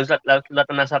lahat na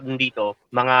nasa atin dito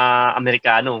mga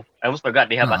Amerikano. I almost forgot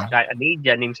they have a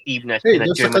Canadian named Steve Nash Hey, and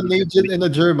a there's a German. Canadian and a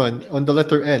German on the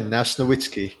letter N, Nash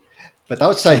Nowitzki. But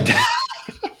outside that,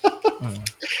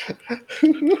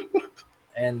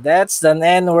 And that's the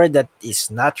N-word that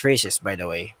is not racist, by the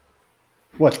way.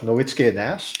 what, Nowitzki and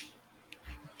Nash?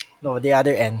 No, the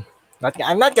other N.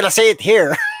 I'm not gonna say it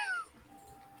here.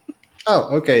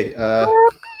 Oh, okay.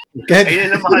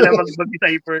 Ayun lang mahal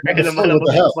mag-decipher. Ayun lang mahal What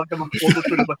the hell? mag-photo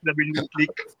to labas na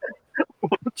click.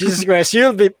 Jesus Christ,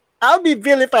 I'll be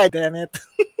vilified, damn it.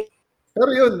 Pero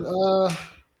yun,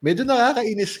 medyo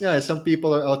nakakainis nga. Some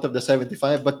people are out of the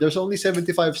 75, but there's only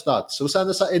 75 slots. So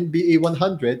sana sa NBA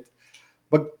 100,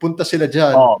 magpunta sila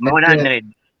dyan. Oh, may 100.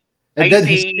 And I then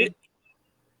say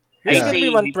There's Yeah. gonna be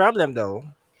one problem though.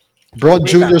 Braun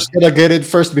Wait lang. Jr.'s gonna get it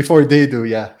first before they do.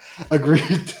 Yeah,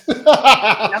 agreed.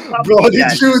 Braun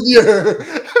yan. Jr.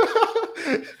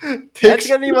 That's takes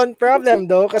gonna be one problem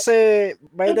though, kasi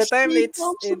by the takes time Klay it's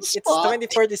Thompson's it's spot.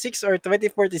 2046 or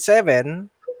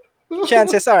 2047,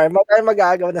 chances are tayo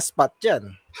mag-aagaw na spot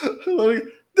dyan.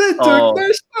 They took Oh.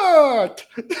 their spot.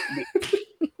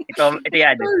 Ito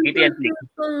yan. Ito yan, Flick.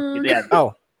 Ito yan.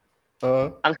 Oh,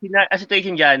 Ang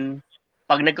situation dyan,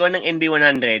 pag nagkaroon ng NBA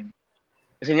 100,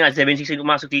 kasi nga 76 yung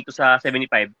umasok dito sa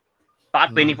 75, baka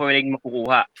 24 lang yung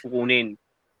kukunin.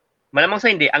 Malamang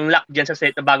sa hindi, ang lock dyan sa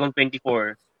set na bagong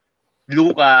 24,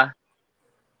 Luka,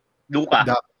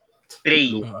 Da-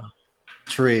 Trey.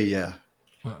 Trey, yeah.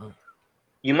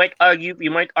 You might argue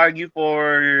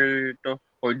for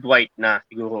Dwight na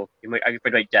siguro. You might argue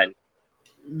for Dwight dyan.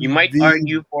 You might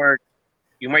argue for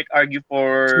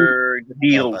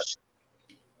D-Rose.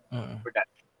 For that.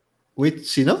 Wait,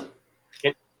 sino?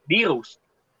 D-Rose.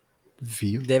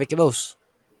 View. Derrick Rose.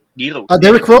 D-Rose.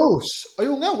 Derrick Rose.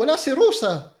 Ayun nga, wala si Rose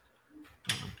ah.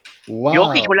 Wow.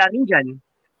 Jokic, wala rin dyan.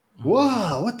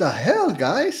 Wow, what the hell,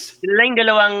 guys? Sila lang yung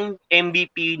dalawang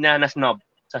MVP na snob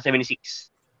sa 76.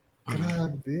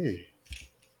 Grabe.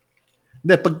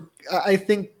 Hindi, I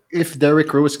think if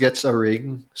Derrick Rose gets a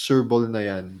ring, Super Bowl na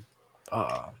yan.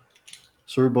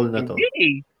 Super Bowl na to.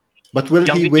 Hindi. But will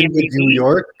he Jokic win with MVP. New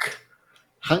York?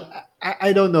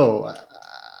 I don't know.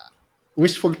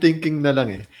 Wishful thinking na lang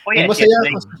eh. Oh yes, Ang masaya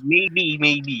yes,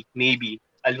 maybe.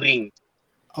 I'll ring.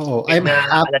 Oh, I'm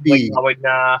happy. Howard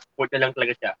na sport na lang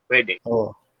talaga siya. Pwede.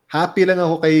 Oh, happy lang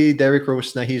ako kay Derrick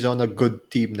Rose na he's on a good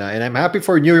team na. And I'm happy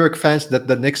for New York fans that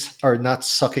the Knicks are not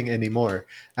sucking anymore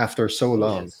after so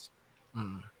long.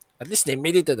 At least they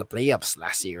made it to the playoffs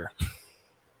last year.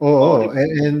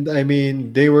 And I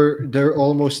mean, they're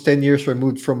almost 10 years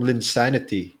removed from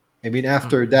Linsanity. I mean,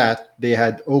 after that, they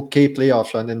had okay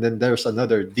playoff run, and then there's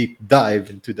another deep dive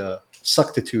into the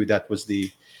suctitude that was the...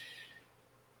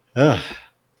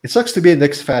 it sucks to be a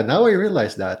Knicks fan. Now I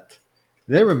realize that.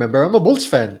 Then remember, I'm a Bulls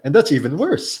fan, and that's even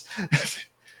worse.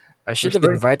 I should have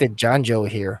invited John Joe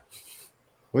here.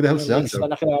 Who the hell's John Joe?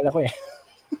 Nakilala ko eh.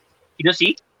 Sino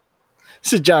si?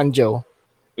 Si John Joe.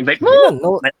 Invite mo.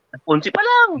 No. Unsi pa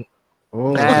lang.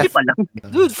 Oh. Nah. Unsi pa lang.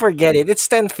 Dude, forget it. It's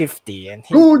 10:50 and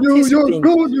Go New York!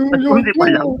 Go New York! Unsi pa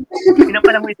lang. Hindi na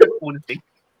pa lang ito unsi.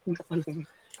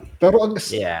 Pero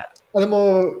alam mo,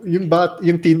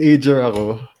 yung teenager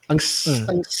ako, ang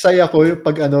saya ko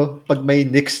pag may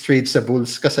Knicks trade sa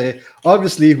Bulls kasi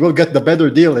obviously we'll get the better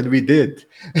deal and we did.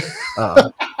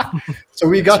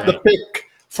 So we got the pick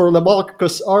for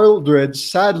LaMarcus Aldridge.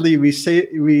 Sadly, we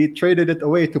traded it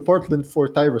away to Portland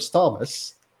for Tyrese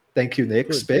Thomas. Thank you,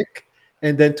 Knicks pick.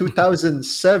 And then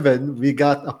 2007, we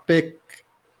got a pick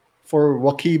for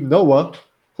Joakim Noah,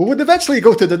 who would eventually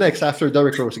go to the Knicks after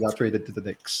Derrick Rose got traded to the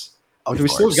Knicks. But we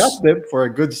still got them for a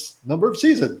good number of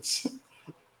seasons.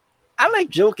 I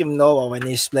like Joakim Noah when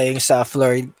he's playing sa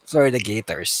Florida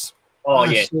Gators. Oh,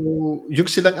 yes. So, yung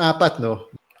silang apat, no?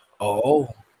 Oh.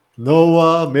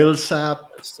 Noah, Millsap,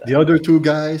 the other two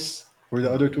guys. Were the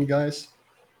other two guys?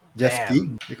 Jeff Damn.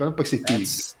 Teague? Ikaw lang pag si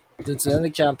Teague. Dun sila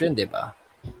nag-champion, di ba?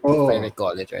 Oh. If I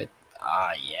recall it, right?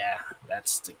 Yeah.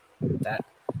 That.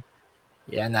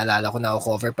 Yeah, naalala ko na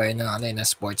cover pa yun ng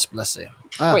Sports Plus eh.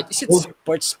 Wait, is it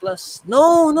Sports Plus?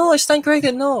 No, I stand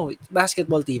corrected. No, it's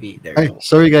Basketball TV. There you go.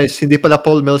 Sorry guys, hindi pala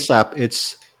Paul Millsap.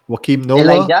 It's Joakim Noah,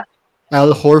 Elijah?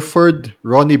 Al Horford,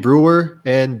 Ronnie Brewer,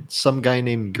 and some guy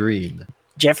named Green.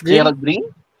 Jeff Green? Gerald Green?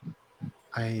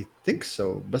 I think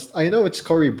so. But I know it's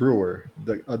Corey Brewer,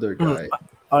 the other guy.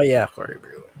 Oh yeah, Corey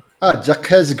Brewer.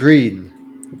 Jaquez Green.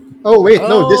 Oh wait,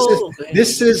 no,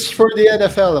 this is for the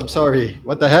NFL. I'm sorry.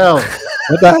 What the hell?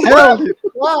 What the hell?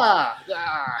 Wow.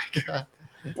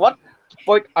 What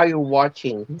sport are you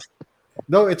watching?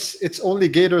 No, it's only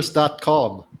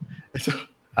Gators.com.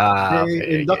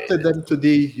 They inducted them to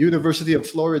the University of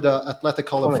Florida Athletic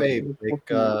Hall of Fame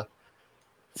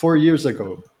 4 years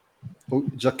ago.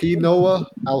 Joakim Noah,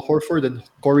 Al Horford, and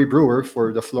Corey Brewer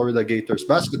for the Florida Gators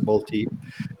basketball team.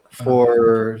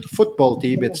 For football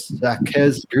team, it's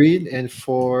Jaquez Green, and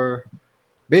for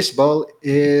baseball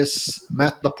is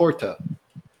Matt Laporta.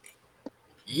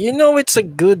 You know, it's a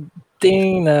good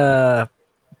thing na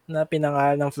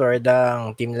pinangalan ng Florida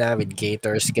ang team nila with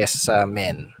Gators kesa sa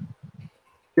men.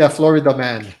 Yeah, Florida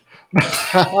man.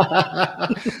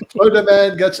 Florida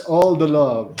man gets all the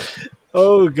love.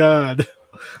 Oh God.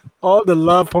 All the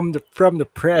love from the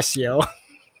press, yo.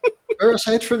 Pero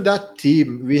aside from that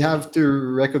team, we have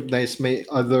to recognize my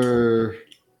other...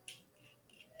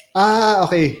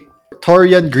 okay.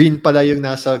 Torian Green pala yung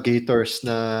nasa Gators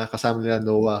na kasama nila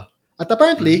Noah. At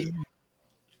apparently,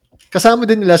 kasama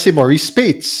din nila si Maurice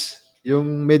Spates.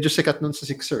 Yung medyo sikat nun sa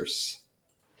Sixers.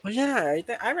 Oh yeah,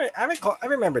 I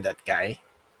remember that guy.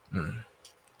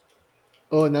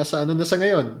 Oh, nasa ano na sa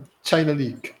ngayon? China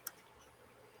League.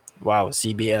 Wow,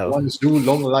 CBL. Guangzhou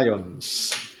Long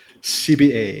Lions.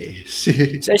 CBA.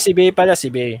 Sa CBA pala,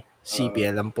 CBA.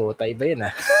 CBL ang puta. Iba yun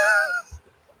ah.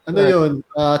 Ano yun?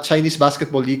 Chinese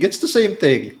Basketball League. It's the same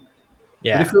thing. But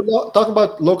Yeah. if you're talking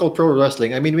about local pro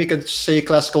wrestling, I mean, we can say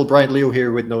classical Brian Leo here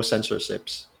with no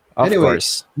censorships. Of Anyway,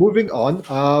 course. moving on.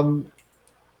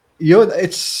 Yun,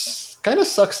 it's kind of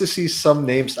sucks to see some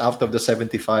names out of the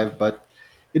 75, but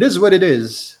it is what it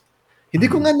is. Hindi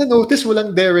ko nga na-notice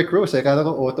walang Derrick Rose. Kala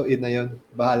ko auto-in na yun.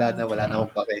 Bahala na, wala na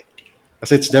akong pake.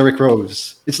 Kasi it's Derrick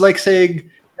Rose. It's like saying,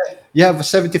 you have a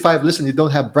 75 listen, you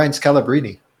don't have Brian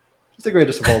Scalabrine. He's the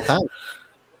greatest of all time.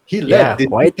 He Yeah, led the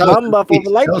White 2008 Mamba for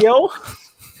life, yo.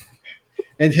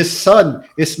 And his son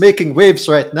is making waves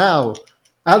right now.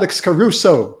 Alex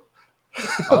Caruso,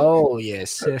 Oh,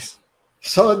 yes. Yes.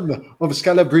 son of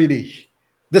Scalabrine.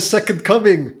 The second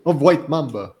coming of White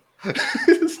Mamba.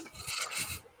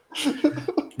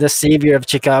 The savior of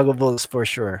Chicago Bulls for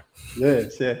sure.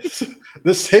 Yes.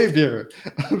 The savior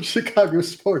of Chicago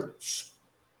sports.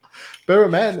 Pero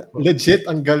man, legit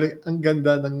ang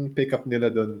ganda ng pickup nila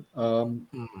dun.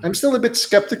 I'm still a bit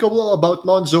skeptical about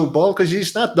Lonzo Ball because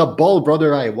he's not the ball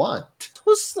brother I want.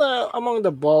 Who's among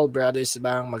the Ball brothers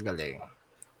ba ang magaling?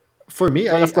 For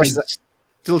me, Well, of course, I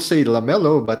still say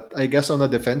LaMelo, but I guess on a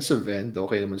defensive end,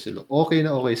 okay naman sila. Okay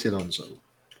si Lonzo.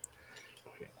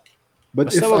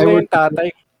 But Basta if wag I na were yung tatay.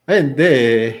 hindi,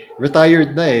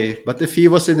 retired na eh. But if he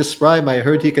was in his prime, I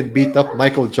heard he can beat up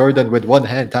Michael Jordan with one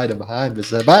hand tied behind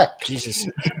his back. Jesus.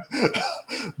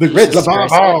 The great Jesus LeBron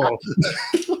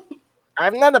Christ. Ball.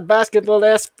 I'm not a basketball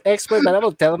expert, but I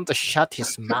will tell him to shut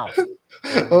his mouth.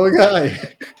 Oh, guy.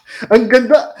 Ang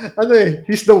ganda. Ano eh,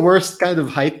 he's the worst kind of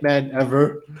hype man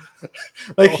ever.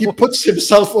 Like, he puts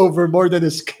himself over more than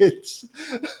his kids.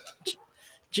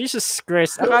 Jesus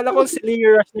Christ. Akala ko si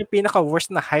Leo Rush yung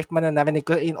pinaka-worst na hype man na narinig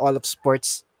ko in all of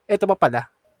sports. Ito pa pala.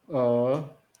 Oh.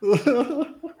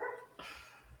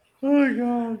 Oh,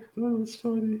 God. That was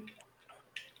funny.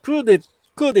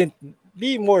 Couldn't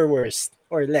be more worse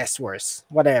or less worse.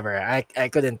 Whatever. I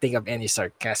couldn't think of any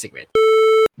sarcastic way.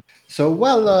 So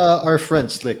while our friend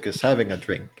Slick is having a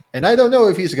drink, and I don't know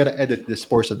if he's gonna edit this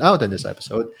portion out in this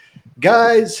episode,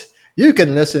 guys, you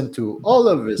can listen to all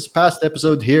of his past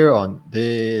episode here on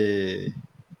the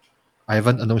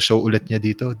Ivan. Anong show ulit niya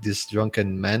dito? This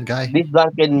drunken man guy. This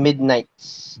Drunken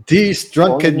Midnights. These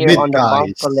drunken Only here mid on the Bomb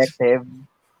guys. Collective. And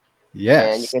you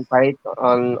Yes. can find it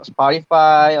on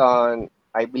Spotify, on,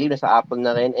 I believe, nasa Apple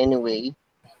na rin. Anyway,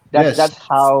 Yes. that's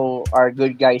how our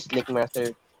good guy Slick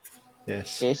Master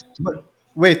Yes. is. But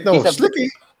wait, no, He's a-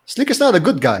 Slick is not a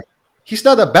good guy. He's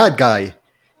not a bad guy.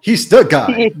 He's the He guy.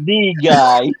 is the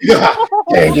guy.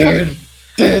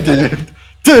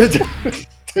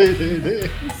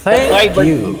 Thank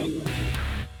you.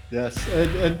 Yes,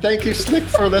 and thank you, Slick,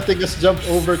 for letting us jump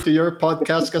over to your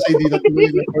podcast kasi hindi na tuloy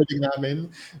yung recording namin.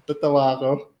 Tatawa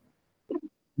ako.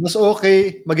 Mas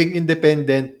okay maging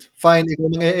independent. Fine, ikaw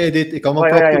mag-edit, ikaw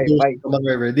mag-produce, Right. ikaw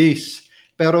mag-release.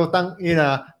 Pero pag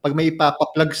may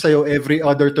ipapaplug sa'yo every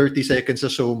other 30 seconds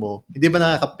sa show mo, hindi ba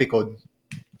nakakapikod?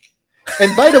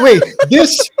 And by the way,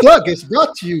 this plug is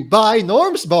brought to you by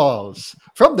Norm's Balls.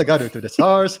 From the gutter to the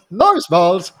stars, Norm's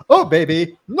Balls. Oh,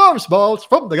 baby, Norm's Balls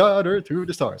from the gutter to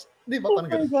the stars. Di ba Oh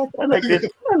parang my ganun? God,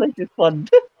 I like this one.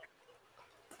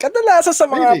 Kadalasan sa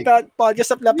Really? mga podcast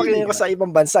na napakinggan ko sa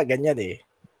ibang bansa, ganyan eh.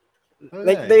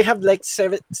 Like they have like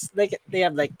they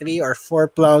have like 3 or 4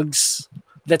 plugs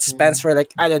that spans for like,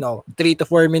 I don't know, 3 to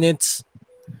 4 minutes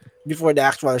before the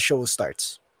actual show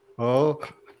starts. Oh,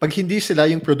 pag hindi sila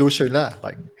yung producer na,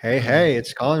 like, hey,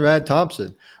 it's Conrad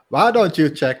Thompson. Why don't you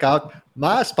check out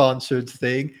my sponsored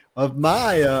thing of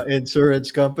my insurance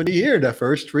company here in the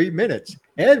first 3 minutes?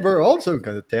 And we're also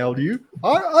going to tell you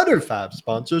our other 5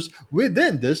 sponsors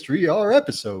within this 3-hour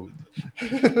episode.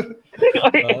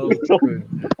 Oh, good.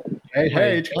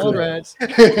 Hey, it's Conrad.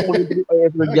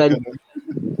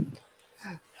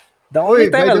 The only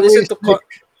Oy, by time I the listen way, to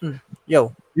Slick,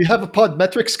 yo, you have a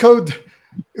Podmetrics code?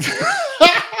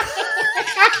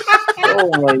 Oh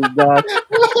my God.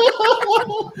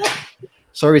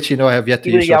 Sorry, Chino, I have yet to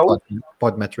use your Yaw?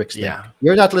 Podmetrics thing. Yeah.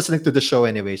 You're not listening to the show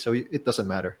anyway, so it doesn't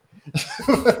matter.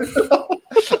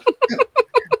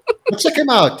 But check him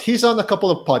out. He's on a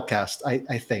couple of podcasts,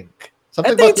 I think.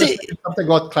 Something I think something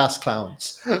about class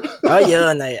clowns. oh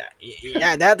yun,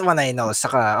 yeah, that one I know.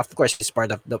 Saka, of course, he's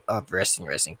part of the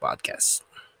wrestling podcast.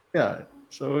 Yeah.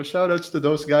 So shout outs to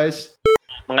those guys.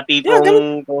 Mga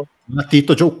titong, Mga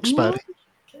Tito jokes, pare.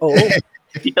 Oh,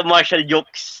 Tito Marshall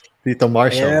jokes. Tito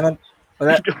Marshall. Ayan,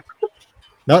 wala.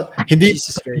 No, hindi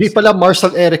Jesus hindi Christ. pala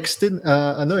Marshall Erickson,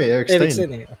 Erickstein.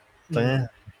 Erickson eh. Tanga.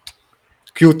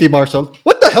 QT Marshall.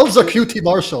 What the hell's a QT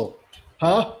Marshall?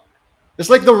 Huh? It's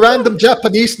like the random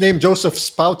Japanese name Joseph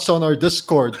spouts on our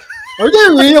Discord. Are they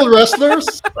real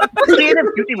wrestlers? Creative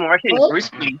Beauty Marshall in Oh.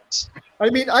 first place. I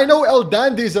mean, I know El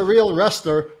Dandy is a real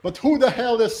wrestler, but who the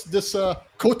hell is this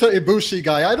Kota Ibushi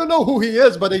guy? I don't know who he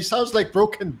is, but he sounds like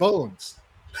Broken Bones.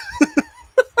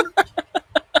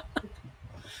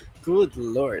 Good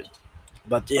lord.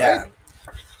 But yeah.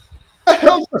 The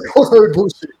hell's Kota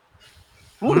Ibushi?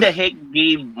 Who the heck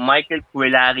gave Michael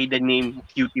Quillari the name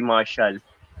Cutie Marshall?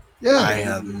 Yeah, I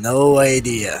have no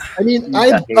idea. I mean,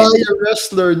 I'd buy a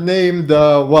wrestler named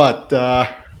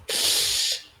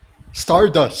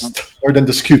Stardust more than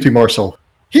this cutie Marshall.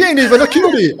 He ain't even a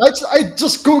cutie. I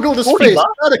just googled his Oh, face. diba?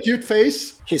 Not a cute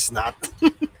face. He's not.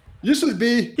 You should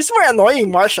be. He's more annoying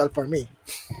Marshall for me.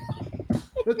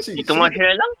 Let's see. Ito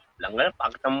Marshall lang. Lang nga,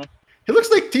 pakita mo. He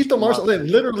looks like Tito Marshall.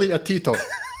 Literally a Tito.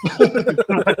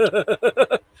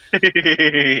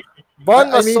 Bon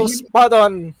I was mean, so spot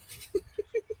on.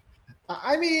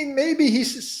 I mean, maybe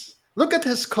he's. Look at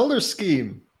his color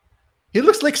scheme. He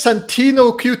looks like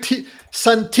Santito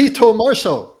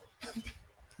Marshall.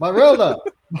 Marella.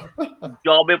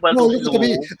 Jobe pa No, ito look at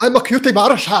me. I'm a cutie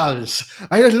Marshalls.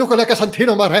 I look like a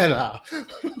Santino Marella.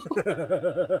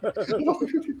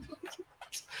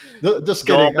 No, just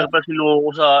kidding. Jobe pa si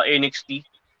Loco sa NXT.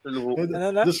 Sa Loco.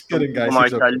 Just kidding, guys. It's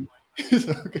Marshall. okay. It's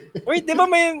okay. Wait, di ba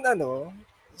may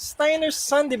Steiner's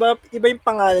son, di ba? Iba yung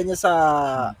pangalan niya sa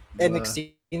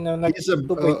NXT no, He's a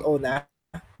 2.0 na.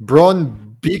 Braun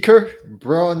Baker.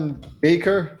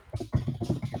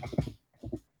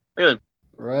 Ayun.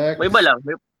 Correct. May iba lang.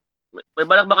 May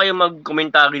balak ba kayo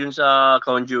mag-commentary dun sa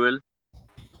Crown Jewel?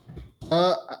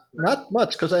 Not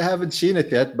much because I haven't seen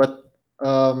it yet, but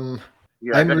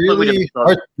Yeah, I'm that's what we really have to talk.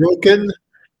 heartbroken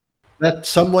that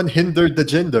someone hindered the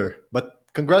gender. But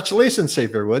congratulations,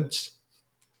 Xavier Woods.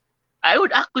 I would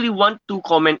actually want to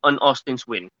comment on Austin's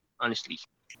win, honestly.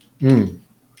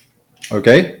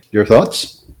 Okay, your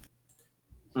thoughts?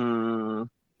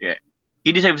 Yeah.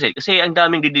 He deserves it. Kasi ang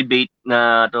daming debate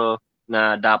na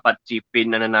dapat si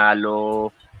Finn na nanalo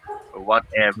or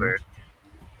whatever.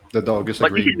 The dog is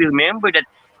But you agreeing. should remember that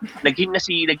nag-hint na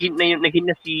si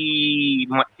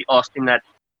Austin that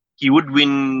he would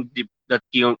win the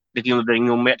King of the Ring.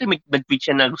 May nag-tweet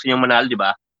siya na gusto niyang manalo, di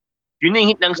ba? Yun na yung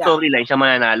hint ng storyline, siya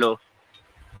mananalo.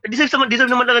 Deserve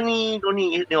naman talaga ni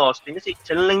Austin kasi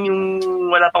siya lang yung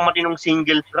wala pang matinong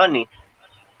singles run eh.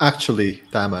 Actually,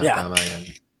 tama yan.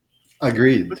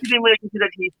 Agreed. But hindi mo consider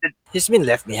that He's been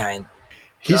left behind.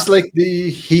 He's like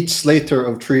the Heath Slater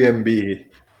of 3MB.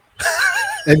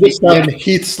 And this time,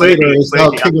 Heath Slater is now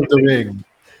King of the Ring.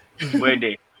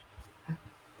 pwede.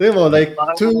 Diba, like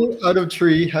 2 out of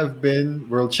 3 have been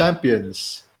world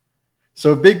champions.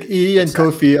 So Big E and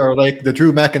Kofi are like the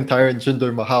Drew McIntyre and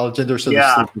Jinder Mahal. Jinder still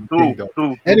Yeah, sleeping two. kingdom.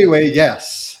 Anyway,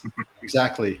 yes,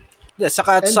 exactly. Yeah,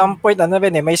 saka at And- some point,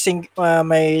 may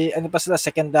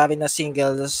secondary na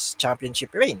singles championship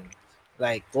reign.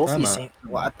 Like Kofi,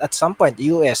 at some point,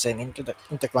 US and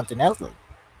Intercontinental.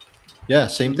 Yeah,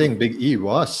 same thing. Big E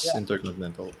was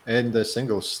Intercontinental and the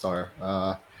singles star.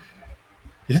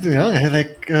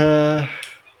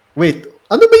 Wait,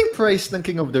 ano ba yung price ng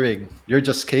King of the Ring? You're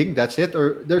just king, that's it?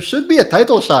 Or there should be a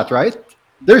title shot, right?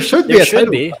 There should be a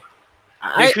title shot.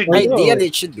 Ideally,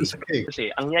 it should be. Okay.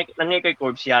 Kasi ang nangyay kay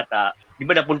Corbs yata, di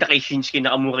ba napunta kay Shinsuke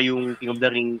Nakamura yung King of the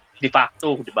Ring de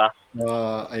facto, di ba?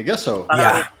 I guess so.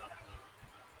 Yeah.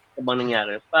 Ano bang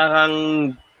nangyari? Parang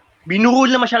binuhol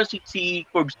na masyado si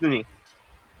Corbs dun eh.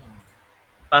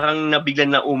 Parang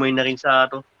nabiglan na umay na rin sa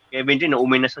to. Kaya eventually na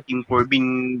umay na sa King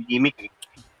Corbin gimmick eh.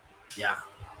 Yeah.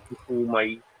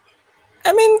 Umay.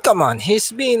 I mean, come on.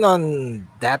 He's been on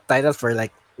that title for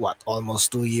like, what,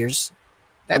 almost 2 years?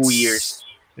 2 years.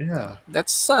 Yeah.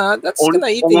 That's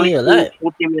gonna eat him alive.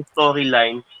 Put him in a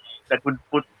storyline that would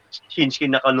put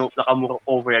Shinsuke Nakamura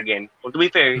over again. Well, to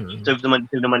be fair, serve naman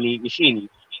ni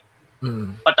Shin.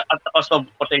 But at the cost of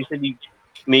potentially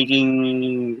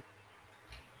making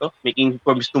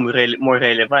Corbs more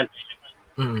relevant.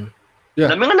 Yeah.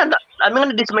 Dami nga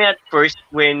na-dismay at first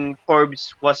when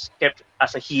Corbs was kept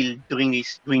as a heel during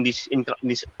this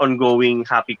ongoing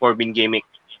Happy Corbin gimmick.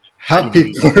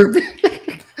 Happy Corbin.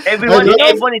 Everyone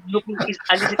is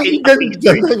anticipating Ang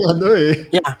ganda ng ano eh.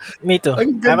 Yeah, me too.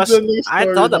 Ang ganda ng I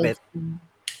thought of storyline. it.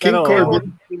 King Pero-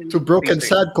 Corbin to broken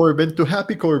sad Corbin to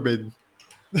happy Corbin.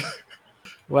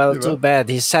 Well, Diba? too bad.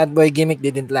 His sad boy gimmick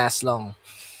didn't last long.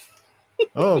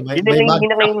 Oh, may Yun na mad-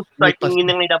 nga yung starting, yun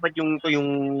na nga dapat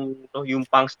yung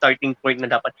pang starting point na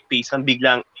dapat face ang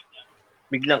biglang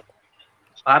biglang,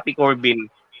 Happy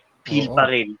Corbin, heel Oo. pa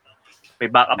rin.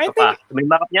 May backup I ka pa. May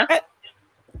backup niya?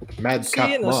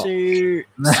 Madcap Moss.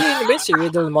 Si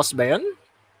Riddle Moss ba yun?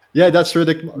 Yeah, that's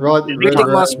Riddick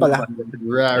Riddick Moss pala.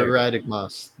 Riddick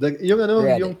Moss. Yung ano,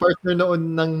 Riddick. yung partner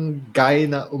noon ng guy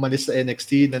na umalis sa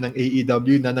NXT na ng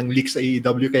AEW na nang leak sa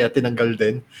AEW kaya tinanggal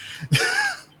din.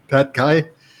 That guy.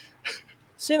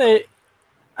 Sino?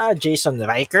 Jason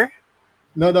Riker?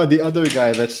 No, the other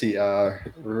guy. Let's see.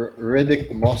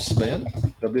 Riddick Moss ba yan?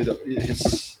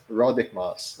 It's Roddick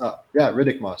Moss. Yeah,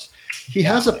 Riddick Moss. He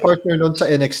has a partner noon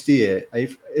sa NXT eh.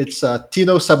 It's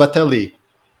Tino Sabatelli.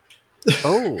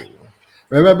 Oh.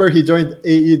 Remember, he joined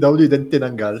AEW, then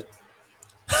tinanggal.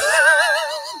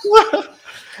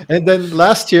 And then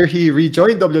last year, he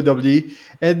rejoined WWE,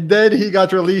 and then he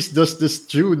got released just this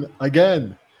June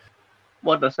again.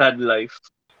 What a sad life.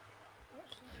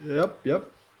 Yep.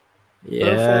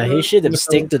 Yeah, he should have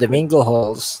stick to the Mingo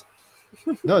halls.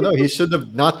 No, he should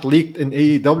have not leaked in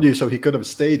AEW, so he could have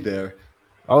stayed there.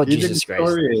 Oh, He Jesus didn't Christ.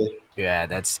 story. Yeah,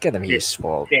 that's gonna be his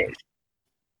fault. Okay.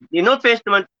 You know, first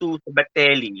naman to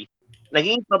Sabatelli,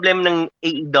 naging problem ng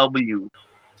AEW.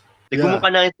 Nagmumukha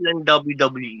na sila ng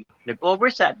WWE.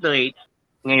 Nag-oversaturate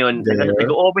ngayon. There.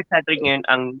 Nag-oversaturate ngayon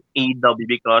ang AEW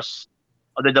because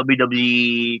of the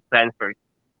WWE transfer.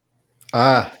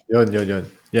 Yun.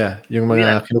 Yeah, yung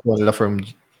mga kinukuha nila from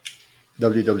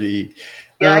WWE.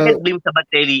 Kaya I can blame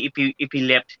Sabatelli if he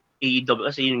left AEW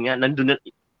kasi yun nga, nandun na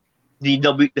the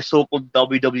so-called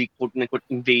WWE quote-unquote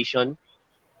invasion.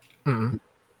 Mm-hmm.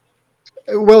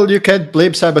 Well, you can't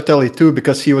blame Sabatelli too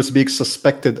because he was being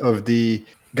suspected of the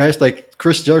guys like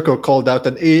Chris Jericho called out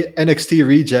an NXT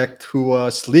reject who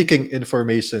was leaking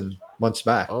information months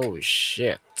back. Oh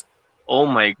shit! Oh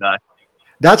my god!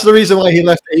 That's the reason why he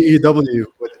left AEW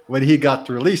when he got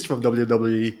released from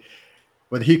WWE.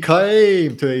 When he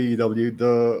came to AEW,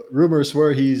 the rumors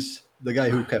were he's the guy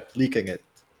who kept leaking it.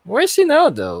 Where is he now,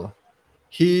 though?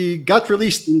 He got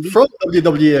released from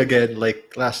WWE again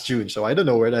like last June, so I don't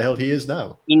know where the hell he is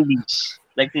now. Indies.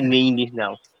 Like the Indies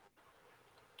now.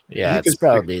 Yeah, it's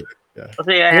probably.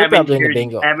 Kasi I haven't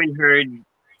heard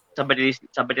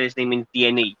somebody's name in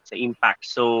TNA sa Impact,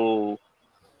 so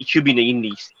it should be the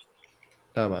Indies.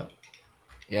 Tama.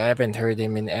 Yeah, I haven't heard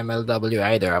him in MLW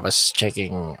either. I was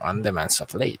checking on them as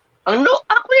of late. Ano?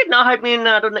 Actually, na-hype ngayon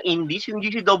na ito na Indies, yung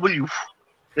GCW.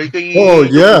 Oh,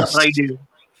 yes. Friday.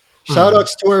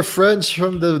 Shoutouts to our friends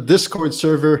from the Discord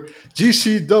server.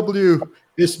 GCW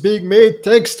is being made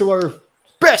thanks to our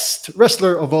best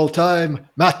wrestler of all time,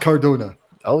 Matt Cardona.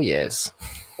 Oh, yes.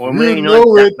 Or You may know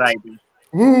not it. Friday.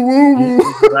 Woo, woo, woo.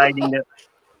 Riding the...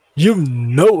 You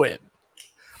know it.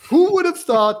 Who would have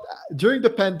thought during the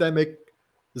pandemic,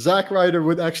 Zack Ryder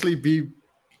would actually be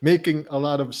making a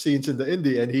lot of scenes in the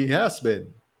indie, and he has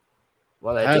been.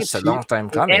 Well, I think it's a long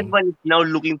time coming. Everyone is now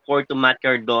looking forward to Matt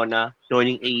Cardona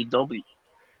joining AEW.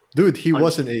 Dude, he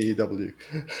was in AEW.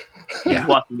 Yeah,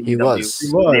 he was.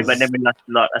 Never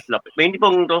lost as love. But hindi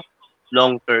pong to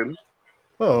long term.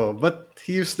 Oh, but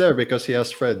he's there because he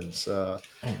has friends.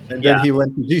 And then he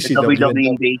went to The GCW. WWE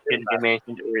invasion I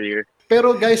mentioned earlier.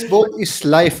 Pero guys, both is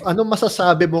life. Ano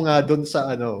masasabi mo nga doon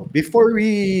sa ano? Before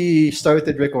we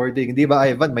started recording, di ba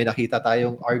Ivan, may nakita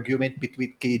tayong argument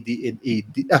between KD and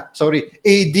AD.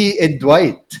 AD and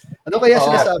Dwight. Ano kaya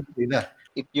sinasabi nila?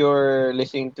 If you're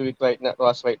listening to it to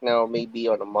us right now, maybe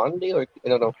on a Monday or I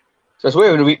don't know. So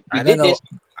we did this.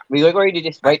 We already did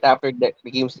this right after that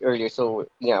games earlier. So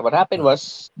yeah, what happened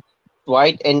was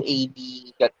Dwight and AD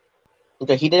got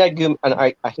into a heated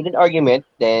argument.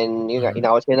 Then yun nga,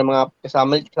 inawat sila ng mga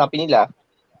kasama nila.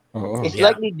 It's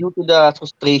likely due to the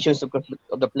frustrations of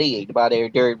the play. Diba?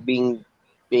 They're being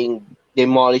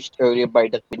demolished earlier by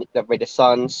the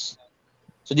Suns.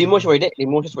 So the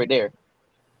emotions were there.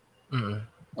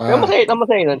 Pero ang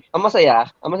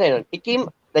masaya nun. It came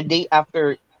the day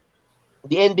after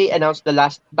the NBA announced the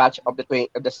last batch of the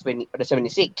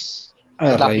 76.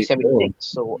 The lucky 76.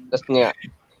 So that's nga.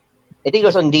 I think it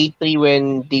was on day 3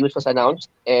 when Davis was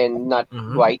announced and not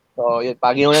Dwight. So yun,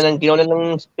 pag ginawa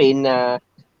ng Spain na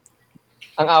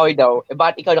ang away daw,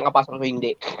 bakit ikaw nakapasok o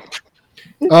hindi?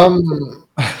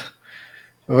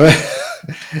 Well,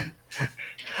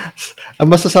 ang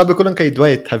masasabi ko lang kay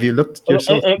Dwight, have you looked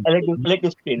yourself? I like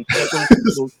the Spain.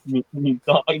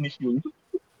 Kakainis yun.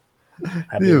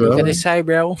 Have you looked at his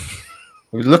eyebrow?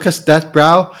 Look at that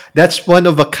brow. That's one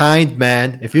of a kind,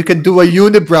 man. If you can do a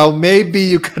unibrow, maybe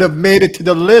you could have made it to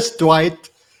the list, Dwight.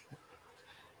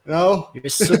 No? Your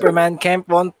Superman camp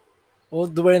won't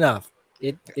do enough.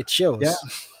 It shows.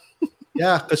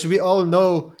 Yeah, because we all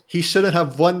know he shouldn't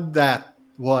have won that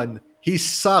one. He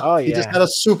sucked. He just had a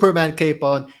Superman cape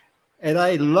on. And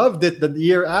I loved it the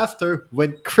year after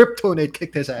when Kryptonite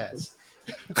kicked his ass.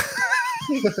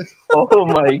 Oh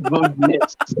my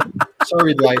goodness.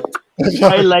 Sorry, Dwight.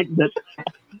 I like that.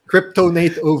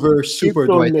 Kryptonite over Super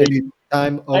Dwight Kryptonite. any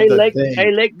time of I the like day.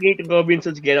 Nate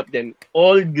Robinson's get up then.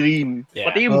 All green. Yeah.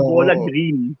 Pati yung Oh. bola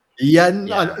green. Yan,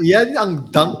 Yeah. yan ang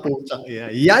dunk po.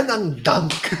 Yan ang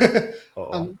dunk. Oo.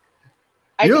 Ang-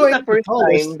 I You think ain't the first the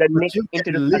tallest, time that but Nick you can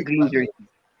introduced a leap, green man. jersey.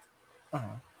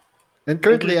 And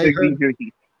currently, I Introduced a green heard jersey.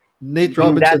 Nate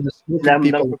From Robinson that is smoking slam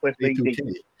people dunk request by with 2K.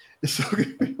 So,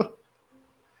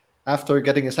 after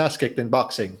getting his ass kicked in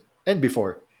boxing and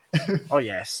before. Oh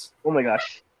yes. Oh my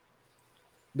gosh.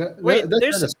 Wait, That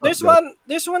there's kinda there's stuff,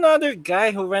 there's one other guy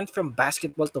who went from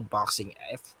basketball to boxing.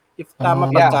 If tama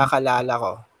Oh. pagkakalala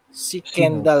ko, si Sino?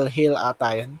 Kendall Hill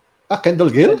ata yun. Kendall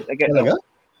Gill? I get Talaga?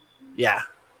 Yeah.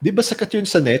 Di ba sakat yun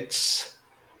sa Nets?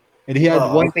 And he had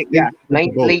Oo. one I think, yeah.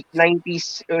 thing with the Bulls. Late 90s,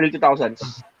 early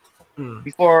 2000s. Mm.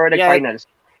 Before the Yeah. finals.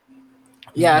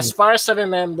 Yeah, as far as I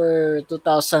remember,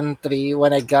 2003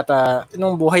 when I got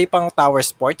nung buhay pang Tower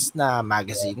Sports na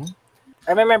magazine.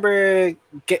 I remember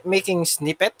making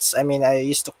snippets. I mean, I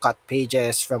used to cut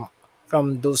pages from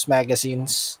those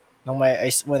magazines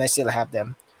when I still have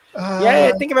them.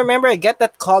 Yeah, I think I remember I get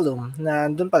that column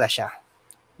na doon pala siya.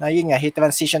 Na yun nga, he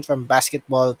transitioned from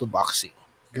basketball to boxing.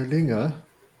 Galing ah.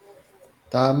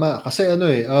 Tama. Kasi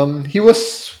he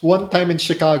was one time in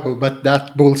Chicago, but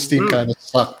that Bulls team kind of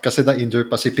sucked kasi na-injure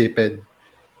pa si Pippen.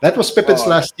 That was Pippen's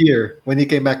Oh. last year when he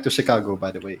came back to Chicago,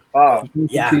 by the way. Oh.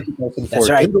 Yeah, 2004. that's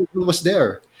right. Kendall Gill was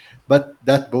there, but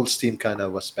that Bulls team kind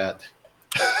of was bad.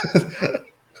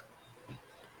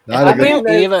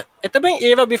 Ito ba yung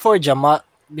era before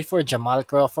Jamal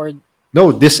Crawford?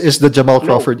 No, this is the Jamal No.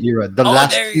 Crawford era. The Oh,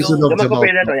 last there you season go. of Jamal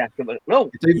Compare na to, Crawford. yeah. No.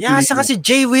 Ito yung Yeah, pinili saka niya. si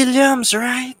Jay Williams,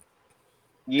 right?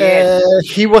 Yes.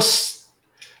 He was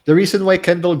the reason why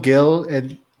Kendall Gill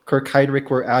and Kirk Heinrich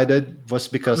were added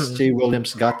was because Jay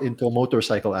Williams got into a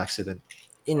motorcycle accident.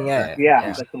 Yun nga.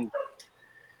 Yeah. That's true.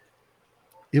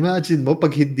 Imagine mo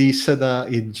pag hindi siya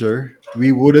na-injure,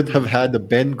 we wouldn't have had a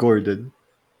Ben Gordon,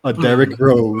 a Derrick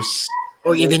Rose,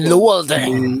 Or even Luol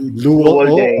Deng.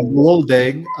 Luol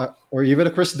Deng, or even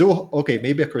a Chris Duhon. Okay,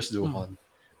 maybe a Chris Duhon.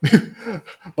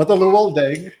 But a Luol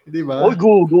Deng, di ba? Oh,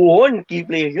 Guon. Key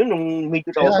player yun nung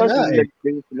mid-2000s. Kaya nga eh.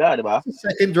 Yung sila, di ba?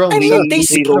 Second round I mean, shot, they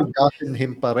we could have gotten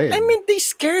him pa rin. I mean, they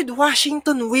scared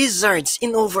Washington Wizards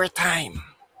in overtime.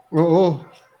 Oo.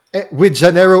 With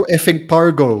Janero effing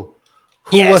Pargo,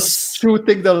 who was Yes.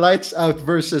 shooting the lights out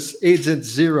versus Agent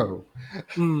Zero.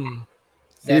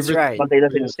 That's Favorite- right. But they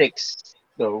lost in 6.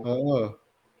 So, Oo.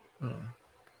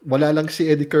 Wala lang si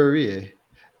Eddie Curry eh.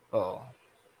 Oh.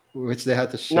 Which they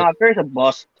had to ship. no, first a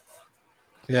bust.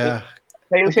 Yeah.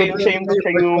 Siya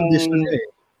yung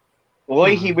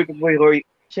Roy Hibbert before Roy.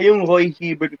 Siya yung Roy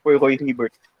Hibbert before Roy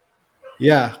Hibbert.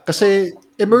 Yeah. Kasi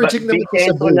emerging naman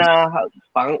siya sa Bulls. na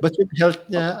pang But yung health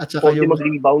niya at saka konti yung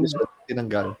mag-rebound.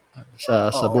 tinanggal sa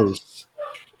Oo. Bulls.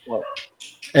 Wow.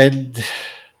 And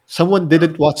someone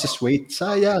didn't watch his weight.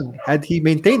 Sayang. Had he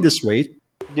maintained his weight,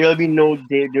 There will be no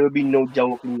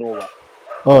Joakim Noah.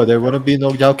 oh, there wouldn't be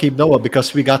no Joakim Noah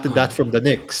because we got that from the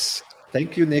Knicks.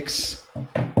 Thank you, Knicks.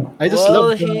 I just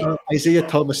Well, love Isaiah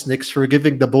Thomas Knicks for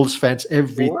giving the Bulls fans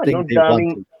everything they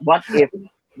wanted. What if?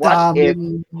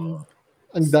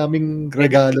 Ang daming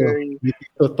regalo ni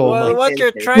Tito Thomas. Well, what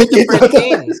you're trying to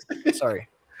pertain, sorry.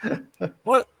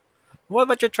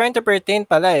 What you're trying to pertain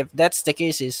pala, if that's the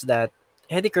case, is that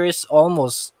Eddie Curry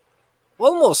almost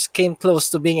came close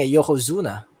to being a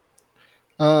Yokozuna.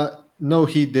 No,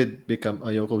 he did become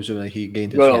a Yokozuna. He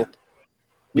gained his Well, weight.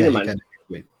 Yeah, he naman. can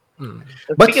wait. Hmm.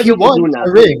 But Speaking he of won Yokozuna,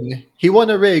 a ring. He won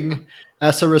a ring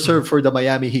as a reserve for the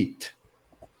Miami Heat.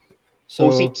 So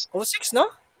 06. 06,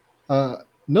 no?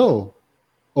 no,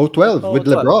 012 with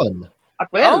 012. LeBron. At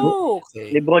well, Oh, okay.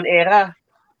 LeBron era.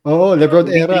 Oo, LeBron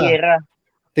Big era. era.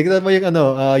 Tignan mo yung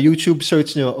YouTube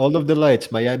search nyo, all of the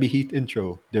lights, Miami Heat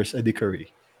intro. There's Eddie Curry.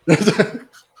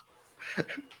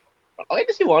 Okay,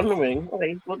 kasi won the ring.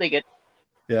 Okay, we'll take it.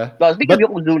 Yeah. But speaking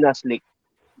But- of Yokozuna, Slick,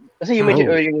 kasi you mentioned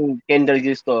Oh. earlier yung Kendall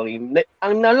Gill story,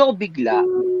 ang nalo ko bigla,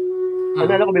 Hmm. ang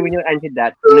nalo ko when you answered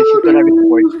that, when nag-shoot ka na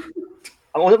report,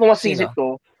 ang una pong masisip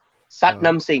ko,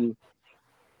 Satnam Singh.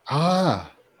 Ah,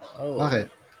 Oh.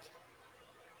 bakit?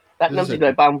 Satnam Is it?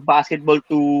 Singh, parang basketball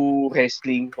to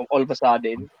wrestling, kung all of a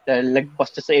sudden, dahil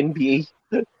nag-bust siya sa NBA.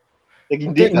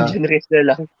 Naging Teka. Indian wrestler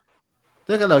lang.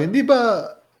 Teka lang, hindi ba,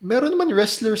 meron naman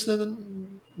wrestlers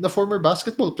na former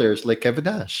basketball players like Kevin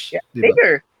Nash. Yeah. Di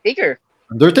ba? Taker.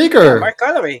 Undertaker. Mark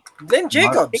Calloway, Glenn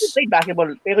Taker Jacobs. played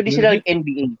basketball, pero di sila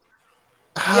NBA.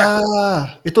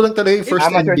 Ito lang talaga yung first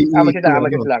Amateur NBA. lang, to,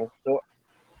 amateur ano. lang. So,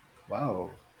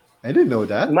 Wow. I didn't know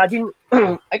that. Imagine,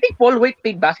 I think Paul White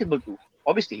played basketball too.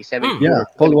 Obviously, 7 Yeah,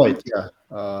 Paul White. Yeah.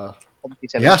 Obviously, He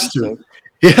 7 has feet. to. No?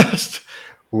 He has to.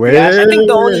 Yes, I think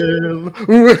the only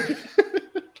Well.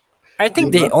 I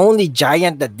think the only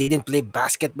giant that didn't play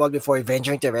basketball before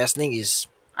venturing to wrestling is,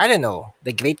 I don't know,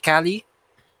 the Great Khali.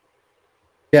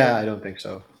 Yeah, I don't think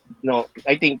so. No,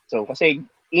 I think so. Kasi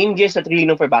Indians na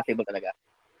trino for basketball talaga.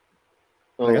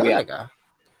 So, Talaga? yeah. Talaga.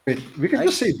 Wait, we can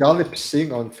just say Dalip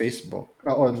Singh on Facebook.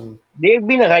 On They've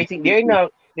been a rising, they're now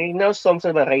some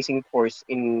sort of a rising force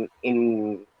in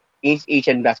East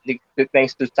Asian basketball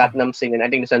thanks to Satnam Singh and I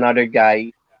think there's another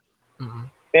guy. Mhm.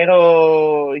 Pero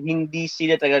hindi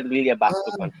sila talaga really a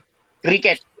basketball.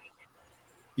 Cricket.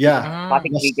 yeah, Pati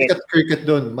mas cricket. sikat cricket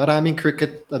doon. Maraming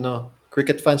cricket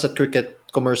fans at cricket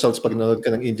commercials pag nanonood ka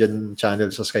ng Indian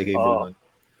channel sa Sky Cable Oo. noon.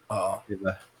 Oo.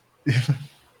 Diba?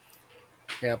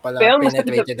 Kaya pala Pero mas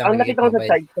penetrated ang ang Higit nakita ko sa Mobile.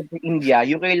 side sa India,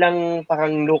 yung kailang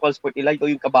parang local sport nila, ito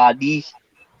yung kabaddi.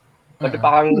 Pero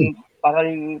parang,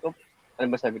 ano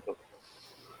ba sabi ko?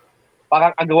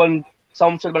 Parang agawan,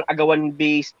 some sort of agawan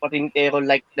based patintero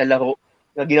like na laro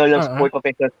na ginawa ng sport,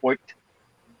 professional sport.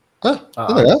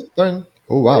 Talaga? Parang,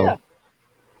 oh wow. Yeah.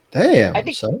 Damn. I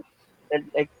think- So, Let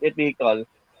me recall.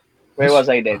 Where was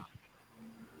I then?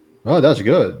 oh, that's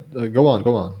good. Go on.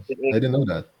 I didn't know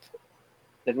that.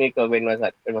 Let me recall when was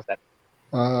that?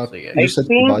 Sige. You I said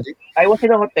think- Kabaddi? I was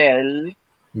in a hotel,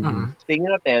 Mhm. staying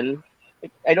in a hotel.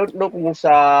 I don't know kung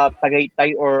sa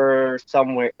Tagaytay or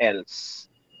somewhere else.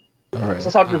 Alright.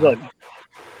 Sa South Luzon.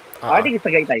 Ah. I think it's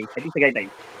Tagaytay.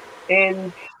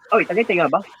 And, Tagaytay nga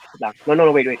ba?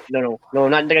 No, wait. No,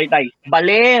 not Tagaytay.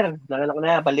 Baler! Nalala ko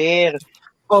na, Baler.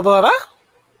 Cobra?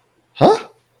 Huh?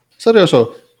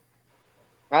 Seryoso?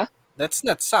 That's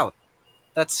not south.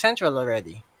 That's central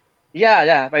already.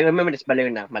 Yeah. I remember this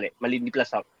Baler na. Mali, hindi pala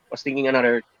South. I was thinking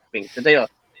another thing. So, tayo,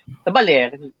 sa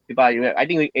Baler, di ba, I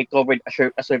think we covered a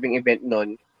surfing event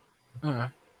noon.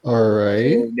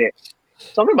 Alright. So, hindi.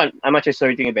 So, amateur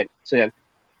surfing event. So, yan.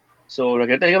 So,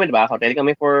 nag-hotel kami, di ba? Hotel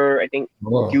kami for, I think,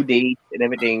 Oh. few days and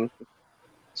everything.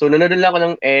 So, nanonood lang ako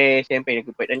ng, siyempre,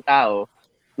 nagpupwet ng tao.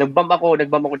 Nag-bump ako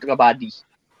sa kabady.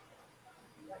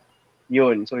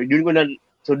 Yun. So, doon ko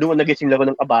nag-guess yung laro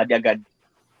ng kabady agad.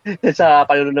 sa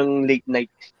palaro ng late night.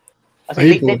 Kasi Ay,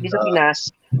 late night din sa Pinas,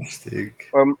 Stig.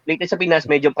 or late night sa Pinas,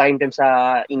 medyo prime time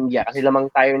sa India. Kasi lamang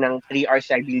tayo ng 3 hours,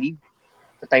 I believe,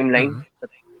 sa timeline, sa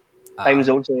time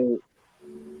zone.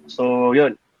 So,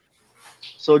 yun.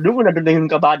 So, doon na yung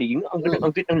kabady. Ang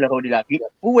cute ng laro nila.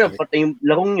 Yung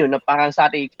larong yun na parang sa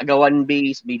atin, agawan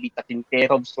base, maybe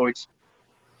tatintero of sorts.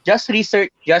 Just research,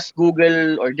 just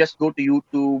Google, or just go to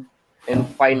YouTube and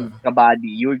find kabady.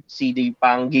 You'll see the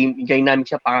pang game dynamic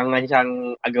siya, parang nga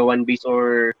siyang agawan base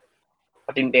or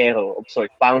patintero of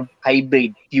sorts. Pang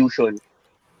hybrid, fusion.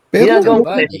 Pero Ginagawang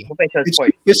Kabady. professional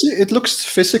sport. it looks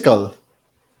physical.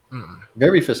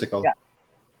 Very physical. Yeah.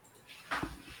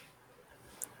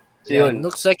 So, Yeah, yun.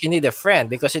 looks like you need a friend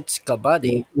because it's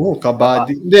kabaddi. Oh,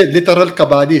 kabady. Hindi, literal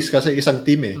kabadis kasi isang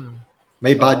team eh.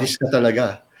 May bodies ka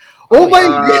talaga. Oh my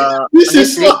God! This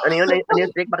is Ano yun,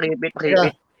 Slick? Pakipit.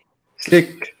 Slick.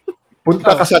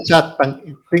 Punta ka sa chat.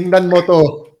 Tingnan mo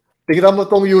to. Tingnan mo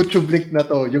tong YouTube link na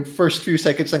to. Yung first few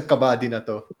seconds ng kabady na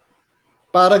to.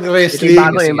 Parang wrestling.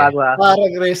 Yung bago ha.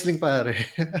 Parang wrestling pare.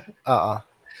 Oo.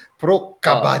 Pro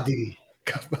kabady.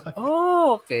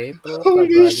 Oh, okay. Pro Holy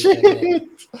kabaddi. shit!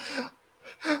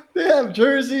 They have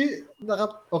jersey.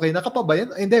 Naka pa ba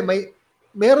yan? Hindi,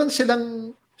 meron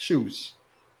silang shoes.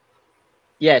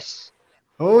 Yes.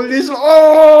 Holy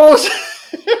oh!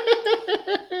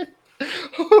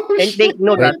 And take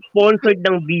note, sponsored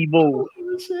ng Vivo.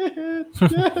 Shit.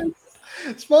 Yes.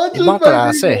 Sponsored Ibang by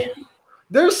klase. Vivo.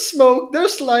 There's smoke,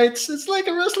 there's lights. It's like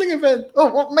a wrestling event.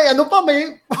 Oh, may ano pa,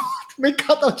 may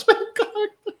cutouts pa yung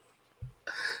card.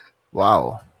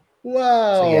 Wow.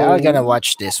 Wow. So yeah, I'm gonna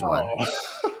watch this one.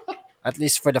 At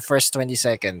least for the first 20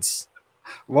 seconds.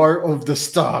 War of the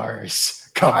Stars.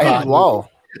 Ay, wow.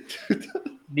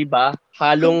 Diba?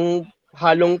 Halong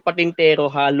patintero,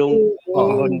 halong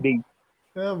base.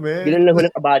 Yeah, man. Ganun lang ho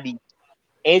ng kabady.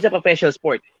 And it's a professional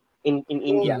sport in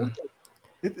India.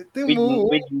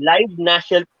 With live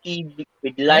national TV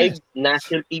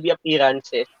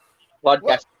appearances,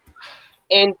 broadcast,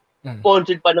 and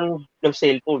sponsored pa ng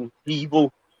cellphone,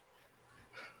 Vivo.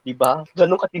 Diba?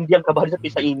 Ganun katindi ang kabady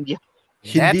sa India.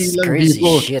 Hindi That's lang crazy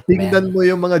Vivo. shit, Tingnan man. mo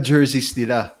yung mga jerseys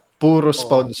nila. Puro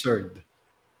sponsored.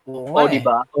 Oh,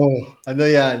 diba? Oh, ano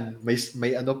yan?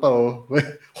 May ano pa oh.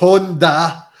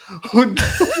 Honda. Tata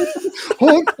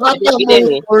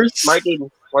Motors.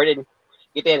 Martin,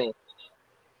 ito yan eh.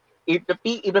 If the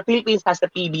Philippines has the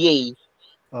PBA,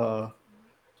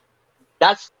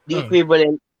 That's the Hmm.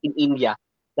 equivalent in India.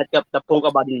 The Pro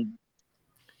Kabaddi League.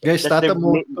 Guys, That's Tata their,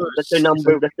 Motors that's their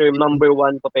is a number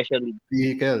one professional league.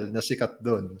 vehicle na sikat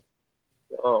doon.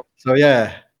 Oh. So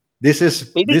yeah, this is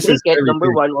Maybe cricket very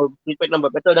number big. one or cricket number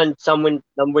better than someone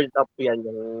number up yan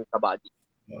yung kabaddi.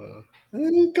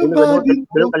 Kabaddi.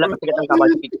 Ganun kalaki sikat ang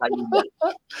kabaddi sa India.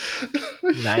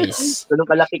 Nice.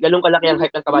 Ganun kalaki ang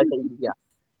hype ng kabaddi sa India.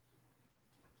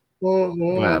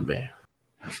 Grabe.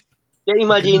 Kaya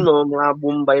imagine mo, mga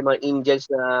Bombay, mga Indians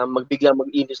na magbiglang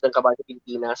mag-introduce ng kabaddi sa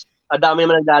Pilipinas. Adami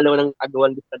naman naglalaw ng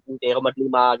agawan sa Tintero, madali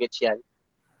makagets yan.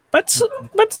 But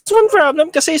one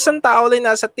problem kasi isang tao lang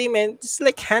nasa team and it's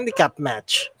like handicap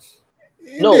match.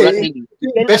 No, not really.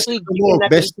 Best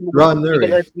runner. You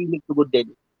can actually make sugod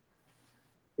din.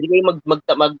 Hindi kayo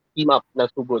mag-team up na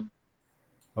sugod.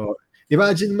 Oh,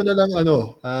 imagine mo na lang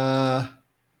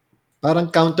parang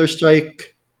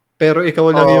Counter-Strike pero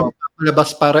ikaw lang yung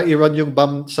labas para i-run yung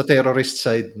bomb sa terrorist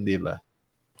side, hindi ba?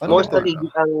 More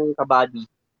strategic ang kabaddi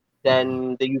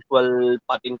than the usual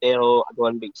patintero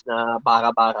agawan base na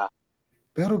bara-bara.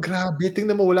 Pero grabe,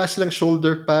 tingnan mo, wala silang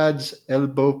shoulder pads,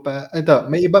 elbow pads. Ito,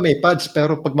 may iba may pads,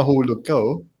 pero pag mahulog ka,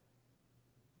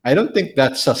 I don't think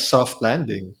that's a soft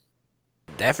landing.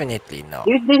 Definitely no.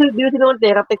 Dito naman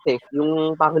therapist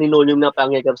yung pang-linoleum na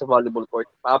pangyayam sa volleyball court.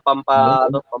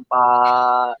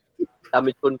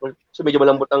 Damit ko. So medyo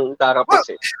malambot ang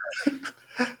therapist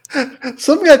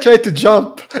Some guy tried to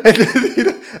jump and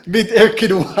then mid-air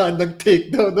kinuha ng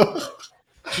takedown, no?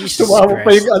 Jesus Tumawa pa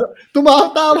Christ. yung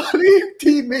tumatawa na yung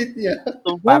teammate niya.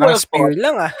 So Parang spear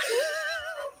lang ah.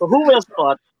 who will have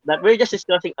thought that we're just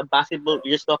discussing we're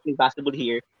just talking basketball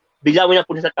here, bigla mo na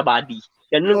punta sa kabaddi.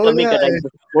 Ganun kami kadang sa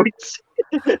sports.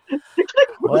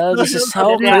 Well, this is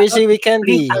how crazy we can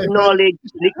be. Please acknowledge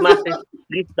League Masters,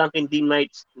 please Duncan Team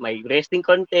Nights, may wrestling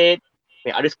content,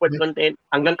 may other sports content,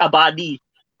 hanggang kabaddi.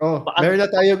 Meron na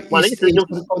tayong Malay East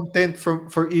Asian content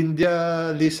for India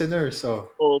listeners.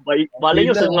 Malay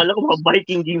nyo, sa mga mga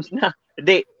Viking games na.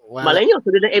 Hindi, malay nyo,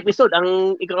 sunod na episode,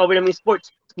 ang ikaw-cover namin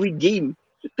sports, Squid Game.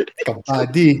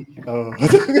 Kabaddi.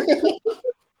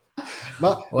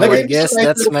 Well, I guess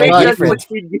that's my difference.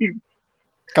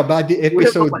 Kabaddi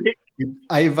episode with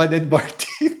Ivan and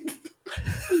Martin.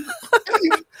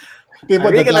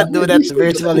 Are we gonna do that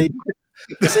virtually?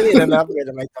 Kasi we don't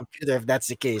upgrade on my computer if that's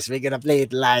the case. We're gonna play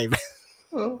it live.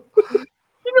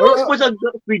 Sino mo po sa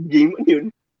Squid Game? Ano yun?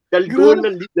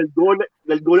 Dalgona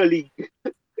League.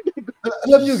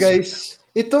 Alam nyo guys,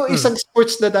 ito isang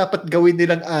sports na dapat gawin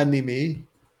nilang anime.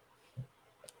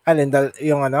 Alin,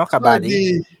 yung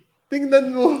kabaddi?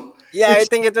 Tingnan mo. Yeah, I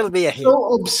think it will be a hit.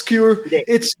 So obscure.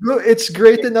 It's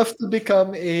great enough to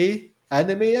become a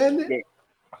anime.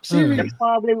 The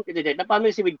problem with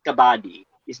kabaddi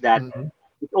is that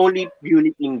it's only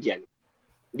purely Indian.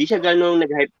 Hindi siya ganong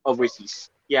nag-hype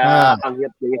overseas. Kaya ang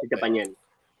hirap niya sa Japan yan.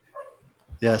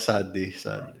 Yeah, sadly.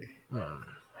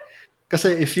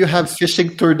 Kasi if you have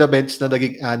fishing tournaments na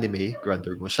naging anime,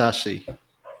 Grandeur Musashi,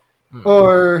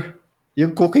 or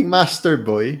yung Cooking Master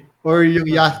Boy, or yung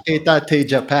Yake Tate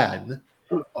Japan,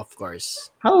 of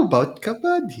course. How about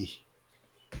kabaddi?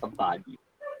 Kabaddi.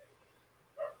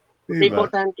 Diba?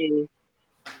 Importante,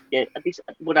 at least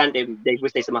importante,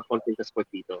 diverse tayo sa mga content sa sport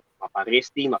dito.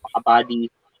 Mapa-wrestling, mapa-kabaddi.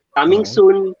 Coming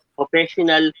soon,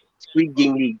 professional Squid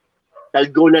Game League.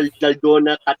 Dalgona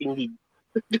Cutting League.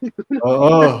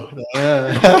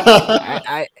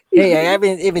 I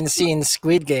haven't even seen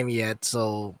Squid Game yet,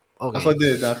 so okay. Ako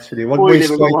din, actually. Wag mo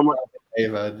i-spoil,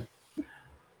 Ivan.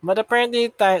 But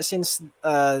apparently, since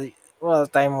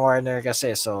Time Warner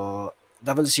kasi, so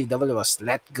WCW was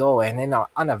let go and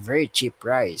on a very cheap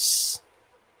price.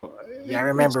 Yeah, I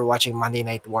remember watching Monday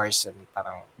Night Wars and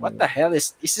parang, what the hell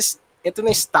is this? Ito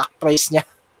na yung stock price niya.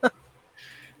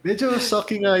 Medyo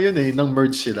sucky nga yun nang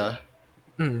merge sila.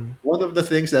 One of the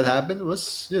things that happened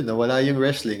was, nawala yung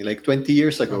wrestling. Like 20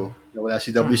 years ago, nawala si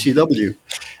WCW.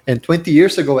 And 20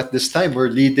 years ago at this time,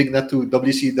 we're leading na to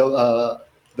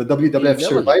the WWF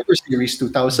Survivor Series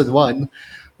 2001,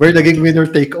 where naging winner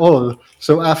take all.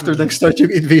 So after nag-start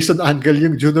yung invasion angle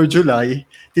yung June or July,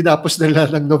 tinapos nila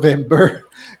ng November.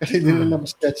 Kasi hindi nila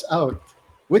stretch out.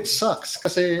 Which sucks.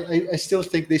 Kasi I still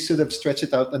think they should have stretched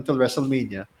it out until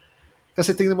WrestleMania.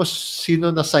 Kasi tingnan mo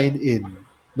sino na sign in.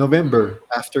 November,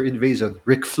 after invasion.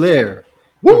 Ric Flair.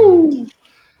 Woo!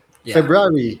 Yeah.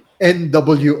 February,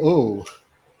 NWO.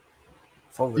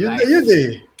 Yun na yun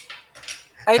eh.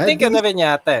 I think ano rin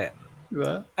yata eh.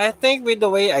 Diba? I think with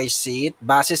the way I see it,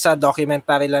 base sa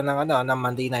documentary lang ng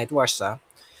Monday Night Wars,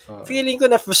 feeling ko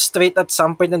na frustrate at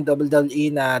some point ng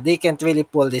WWE na they can't really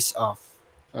pull this off.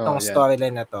 Tong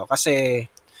storyline na to. Kasi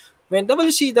when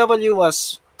WCW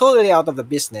was totally out of the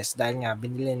business dahil nga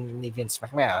binili ni Vince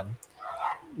McMahon.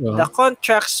 The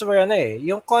contracts were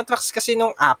yung contracts kasi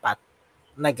nung apat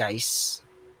na guys,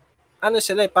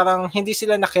 sila parang hindi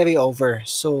sila na-carry over.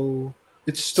 So,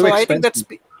 It's too I think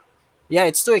expensive.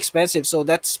 it's too expensive. So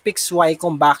that speaks why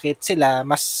kung bakit sila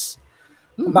mas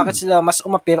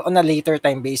umapir on a later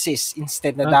time basis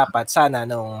instead na dapat sana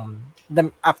nung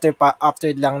after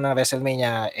lang ng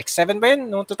WrestleMania X7 ba yun?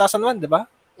 Noong 2001, di ba?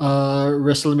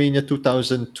 WrestleMania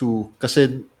 2002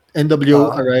 kasi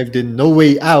NWO arrived in No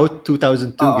Way Out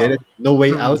 2002, get it? No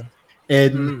Way Out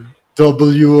and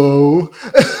WO.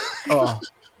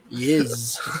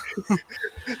 Yes.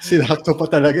 Sinakto pa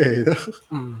talaga eh.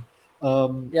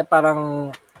 Yeah,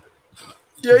 parang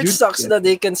it sucks that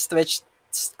they can stretch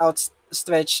out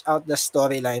the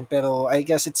storyline, pero I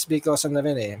guess it's because I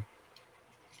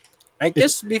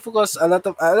guess because a lot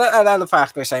of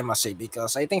factors, I must say,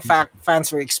 because I think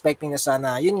fans were expecting na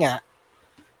sana yun nga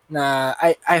na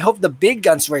I hope the big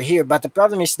guns were here, but the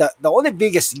problem is that the only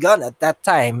biggest gun at that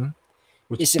time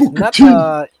is if not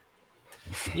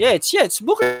it's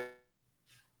Booker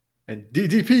and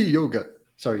DDP Yoga.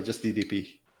 Sorry, just DDP.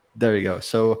 There you go.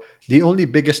 So the only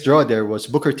biggest draw there was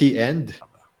Booker T and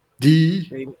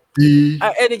Eddie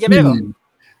Guerrero.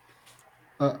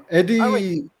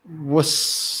 Eddie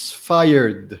was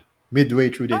fired midway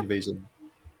through the invasion.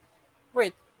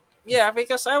 Wait, yeah,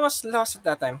 because I was lost at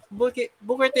that time. Booker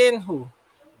T and who?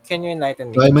 Can you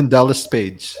enlighten me? Diamond Dallas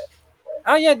Page.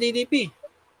 Oh yeah, DDP.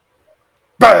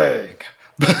 Bang!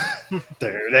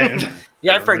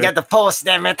 Yeah, I forget the post,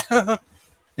 damn it.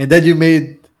 And then you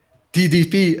made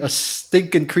DDP a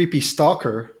stinking creepy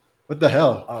stalker. What the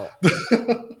hell?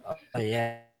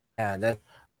 Yeah, that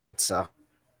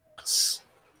sucks.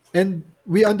 And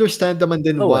we understand naman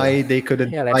din why they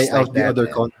couldn't buy out the other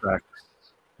contracts.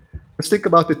 Let's think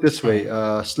about it this way,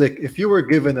 Slick. If you were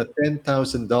given a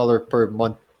 $10,000 per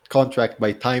month contract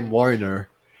by Time Warner,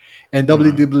 and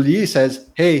WWE says,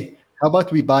 "Hey, how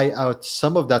about we buy out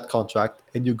some of that contract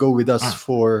and you go with us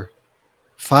for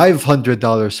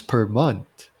 $500 per month?"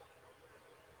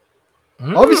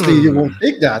 Obviously, you won't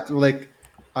take that. Like,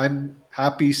 I'm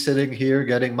happy sitting here,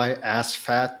 getting my ass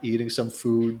fat, eating some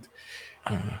food,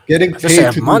 getting paid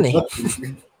to do money.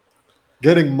 nothing,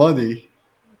 getting money,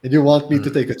 and you want me to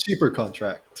take a cheaper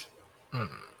contract.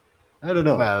 I don't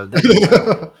know. Well,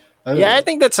 I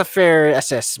think that's a fair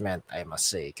assessment, I must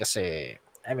say. Kasi,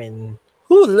 I mean,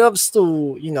 who loves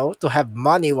to have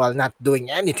money while not doing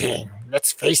anything?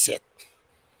 Let's face it.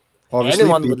 Obviously,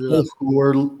 Anyone would people love. who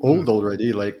are old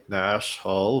already, like Nash,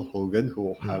 Hall, Hogan,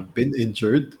 who have been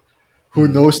injured,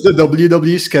 who knows the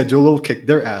WWE schedule will kick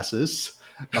their asses,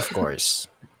 Of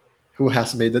course. who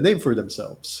has made a name for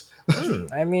themselves.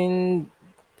 I mean,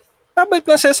 pabalik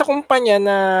na sila sa kumpanya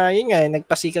na yun nga,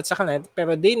 nagpasikat sa kanila,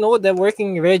 pero they know the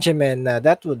working regimen na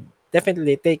that would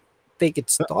definitely take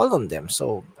its toll on them.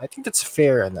 So, I think that's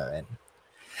fair. That's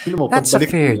a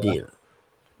pagbalik fair nila, deal.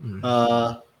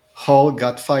 Hall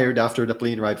got fired after the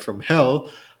plane ride from hell.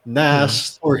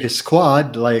 Nash tore his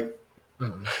quad,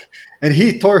 and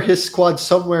he tore his quad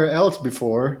somewhere else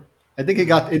before. I think he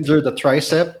got injured the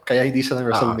tricep, kaya hindi siya ng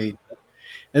WrestleMania.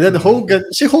 And then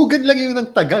si Hogan lang yung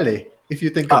nagtagal if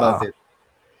you think about it.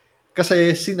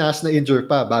 Kasi si Nash na-injure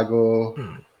pa bago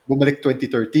bumalik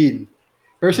 2013.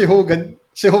 Pero si Hogan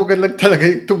lang talaga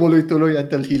yung tumuloy-tuloy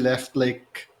until he left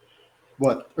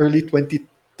early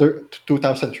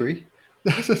 2003?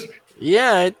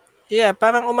 Yeah,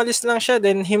 parang umalis lang siya,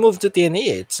 then he moved to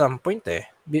TNA at some point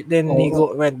Then he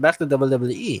went back to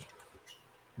WWE.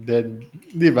 Then,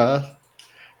 di ba?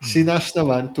 Si Nash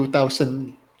naman,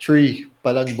 2003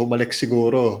 palang bumalik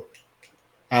siguro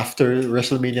after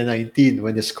WrestleMania 19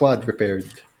 when his quad repaired.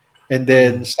 And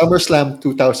then SummerSlam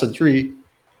 2003,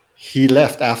 he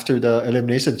left after the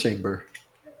Elimination Chamber.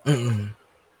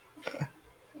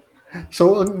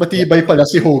 So, ang matibay pala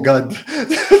si Hogan.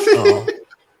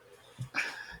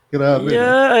 Grabe.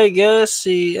 Yeah, I guess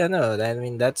I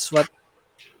mean, that's what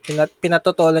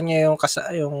pinatotolan niya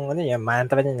yung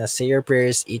mantra niya na say your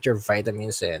prayers, eat your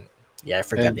vitamins, and I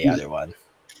forgot the other one.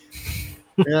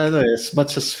 Yeah, as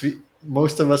much as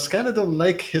most of us kind of don't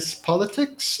like his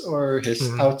politics or his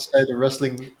outside the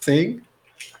wrestling thing,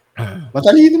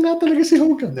 matalino nga talaga si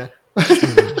Hogan.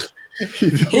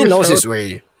 He knows his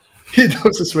way. He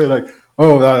knows his way. Like,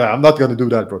 oh, no, I'm not gonna do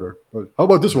that, brother. How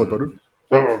about this one, brother?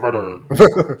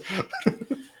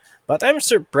 But I'm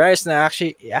surprised na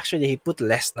actually he put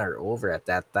Lesnar over at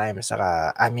that time.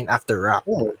 Saka, I mean, after Rock,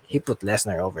 he put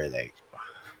Lesnar over.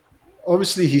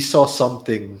 Obviously, he saw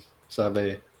something.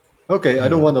 Sabi, okay, I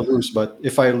don't want to lose, but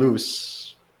if I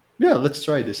lose, let's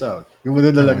try this out. Yung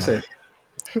na lang siya.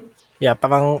 Yeah,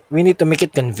 parang we need to make it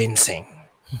convincing.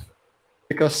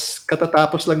 Because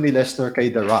katatapos lang ni Lesnar kay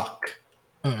The Rock.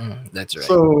 That's right.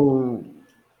 So,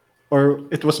 or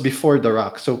it was before The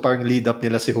Rock. So parang lead up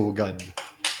nila si Hogan.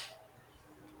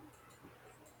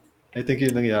 I think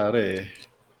yun nangyari eh.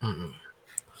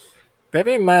 Pero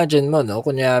imagine mo, no?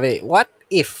 Kunyari, what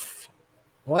if,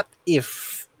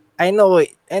 I know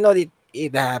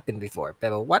it happened before,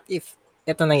 pero what if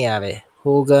ito nangyari?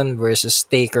 Hogan versus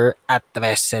Taker at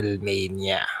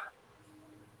WrestleMania.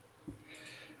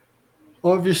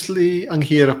 Obviously, ang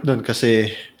hirap nun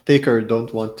kasi Taker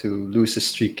don't want to lose his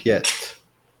streak yet.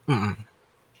 And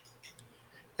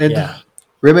Yeah.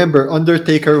 remember,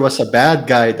 Undertaker was a bad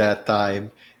guy that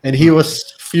time, and he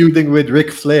was feuding with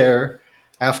Ric Flair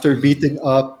after beating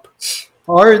up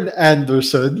Arn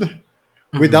Anderson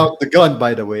without the gun,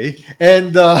 by the way,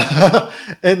 and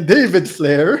and David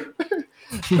Flair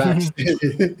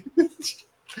backstage.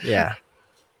 Yeah.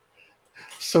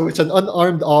 So it's an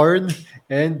unarmed Arn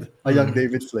and a young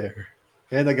David Flair.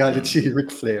 And nagalit si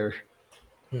Ric Flair.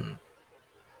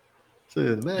 So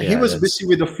yun, man, he Yeah, was that's- busy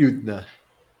with a feud na.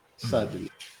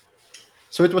 Sadly.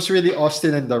 So it was really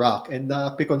Austin and The Rock. And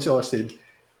pick on si Austin.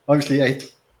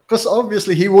 Because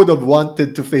obviously he would have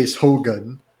wanted to face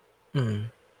Hogan.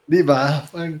 Di ba?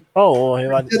 Parang, Oh, he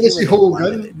wanted Ano si he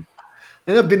wanted it. Hogan?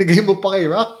 Ano, binigay mo pa kay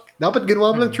Rock. Dapat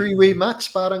ginawa mo lang three-way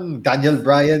match. Parang Daniel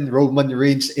Bryan, Roman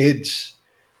Reigns, Edge.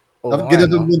 Oo Dapat nga,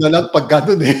 ginanon no? mo na lang pag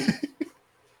ganun eh.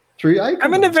 Three icons. I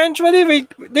mean, eventually,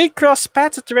 they cross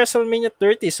paths at WrestleMania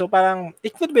 30. So, parang,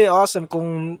 it would be awesome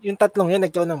kung yung tatlong yun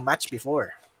nagkaroon ng match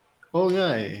before. Oo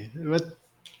nga eh. But,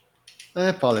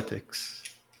 politics.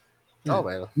 Oh,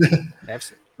 well.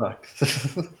 Fuck.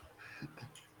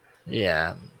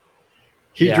 Yeah.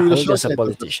 He Yeah, drew the Hogan's short a end of the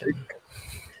politician. stick.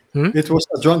 It was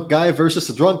a drunk guy versus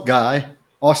a drunk guy.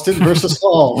 Austin versus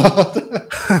Saul.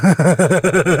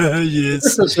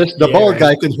 Yes. The bald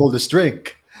guy can hold his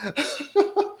drink.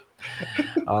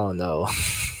 Oh, no.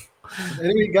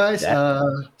 Anyway, guys,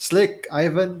 Slick,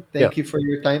 Ivan, thank you for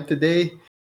your time today.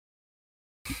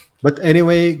 But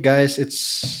anyway, guys,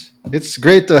 it's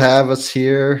great to have us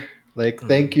here. Like,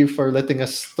 thank you for letting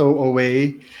us stow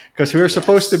away because we were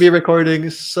supposed to be recording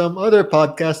some other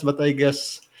podcast, but I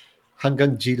guess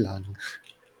hanggang G lang.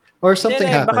 Or something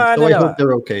Hindi, happened. baka So I ano hope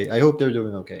they're okay. I hope they're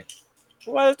doing okay.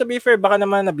 Well, to be fair, baka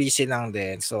naman na busy lang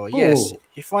din. So, yes.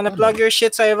 If you wanna plug your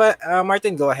shit, Ivan,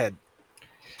 Martin, go ahead.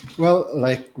 Well,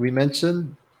 like we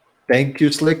mentioned, thank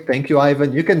you, Slick. Thank you,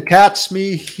 Ivan. You can catch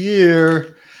me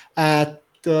here at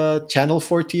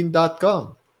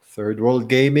channel14.com, Third World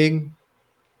Gaming,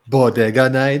 Bodega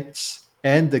Nights,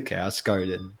 and the Chaos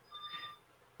Garden.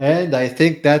 And I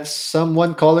think that's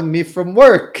someone calling me from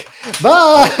work.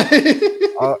 Bye!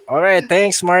 All right.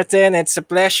 Thanks, Martin. It's a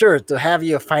pleasure to have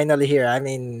you finally here. I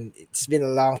mean, it's been a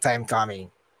long time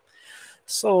coming.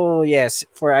 So, yes,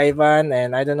 for Ivan,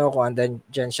 and I don't know kung andan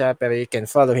dyan siya, pero you can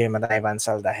follow him at Ivan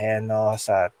Saldajeno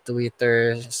sa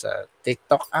Twitter, sa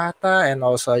TikTok ata, and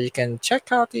also you can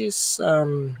check out his,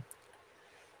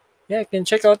 you can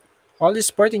check out all his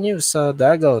sporting news sa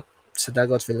Dagout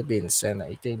Philippines, and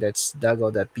I think that's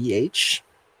dagout.ph.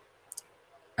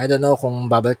 I don't know kung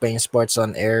babalik pa yung sports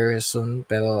on air soon,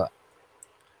 pero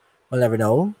we'll never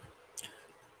know.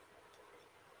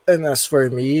 And as for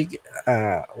me,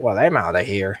 well, I'm out of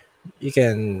here. You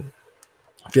can,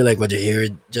 if you like what you hear,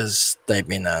 just type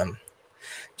in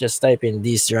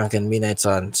These Drunken Midnights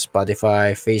on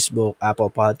Spotify, Facebook, Apple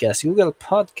Podcasts, Google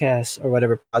Podcasts, or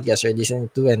whatever podcast you're listening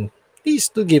to, and please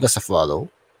do give us a follow.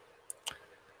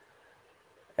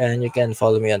 And you can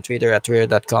follow me on Twitter at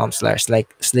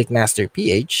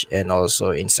twitter.com/slickmasterph, and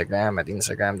also Instagram at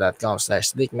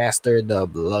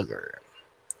instagram.com/slickmastertheblogger.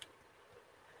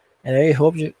 And I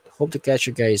hope to catch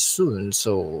you guys soon.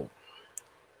 So,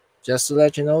 just to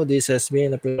let you know, this has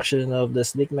been a production of the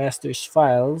Slick Masters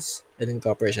Files and in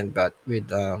cooperation with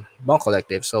Bong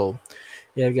Collective. So,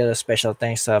 you'll get a special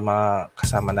thanks sa mga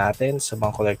kasama natin sa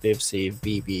Bong Collective, si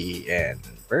VB and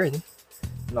Bern.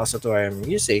 And also to our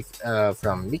music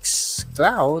from Mixkit,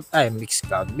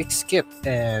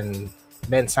 and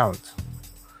Ben Sound.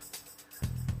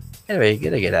 Anyway,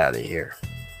 gotta get out of here.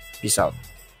 Peace out.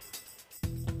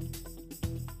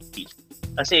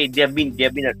 Kasi they have been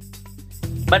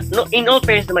but no, in all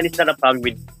fairness naman, it's not a problem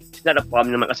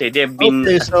naman kasi they have been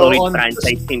Okay, a so solid on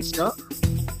franchise since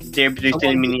they're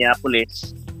still in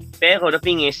Minneapolis. Pero the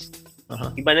thing is,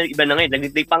 iba na ngayon.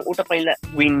 They pang utak pa nila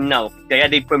win now. Kaya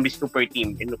they formed this super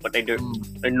team and look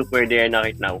where they are now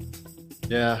right now.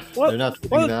 Yeah, Well- they're not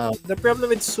winning now. The problem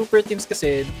with super teams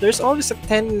kasi, there's always a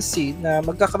tendency na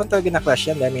magkakaroon talaga na clash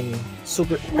yan. I mean,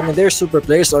 they're super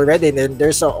players already, and then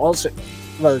there's also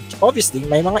well, obviously,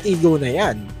 may mga ego na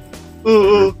yan.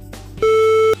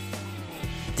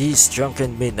 These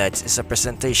Drunken Midnights is a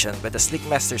presentation by the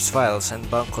Slickmasters Files and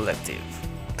Bunk Collective.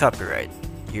 Copyright,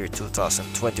 year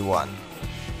 2021.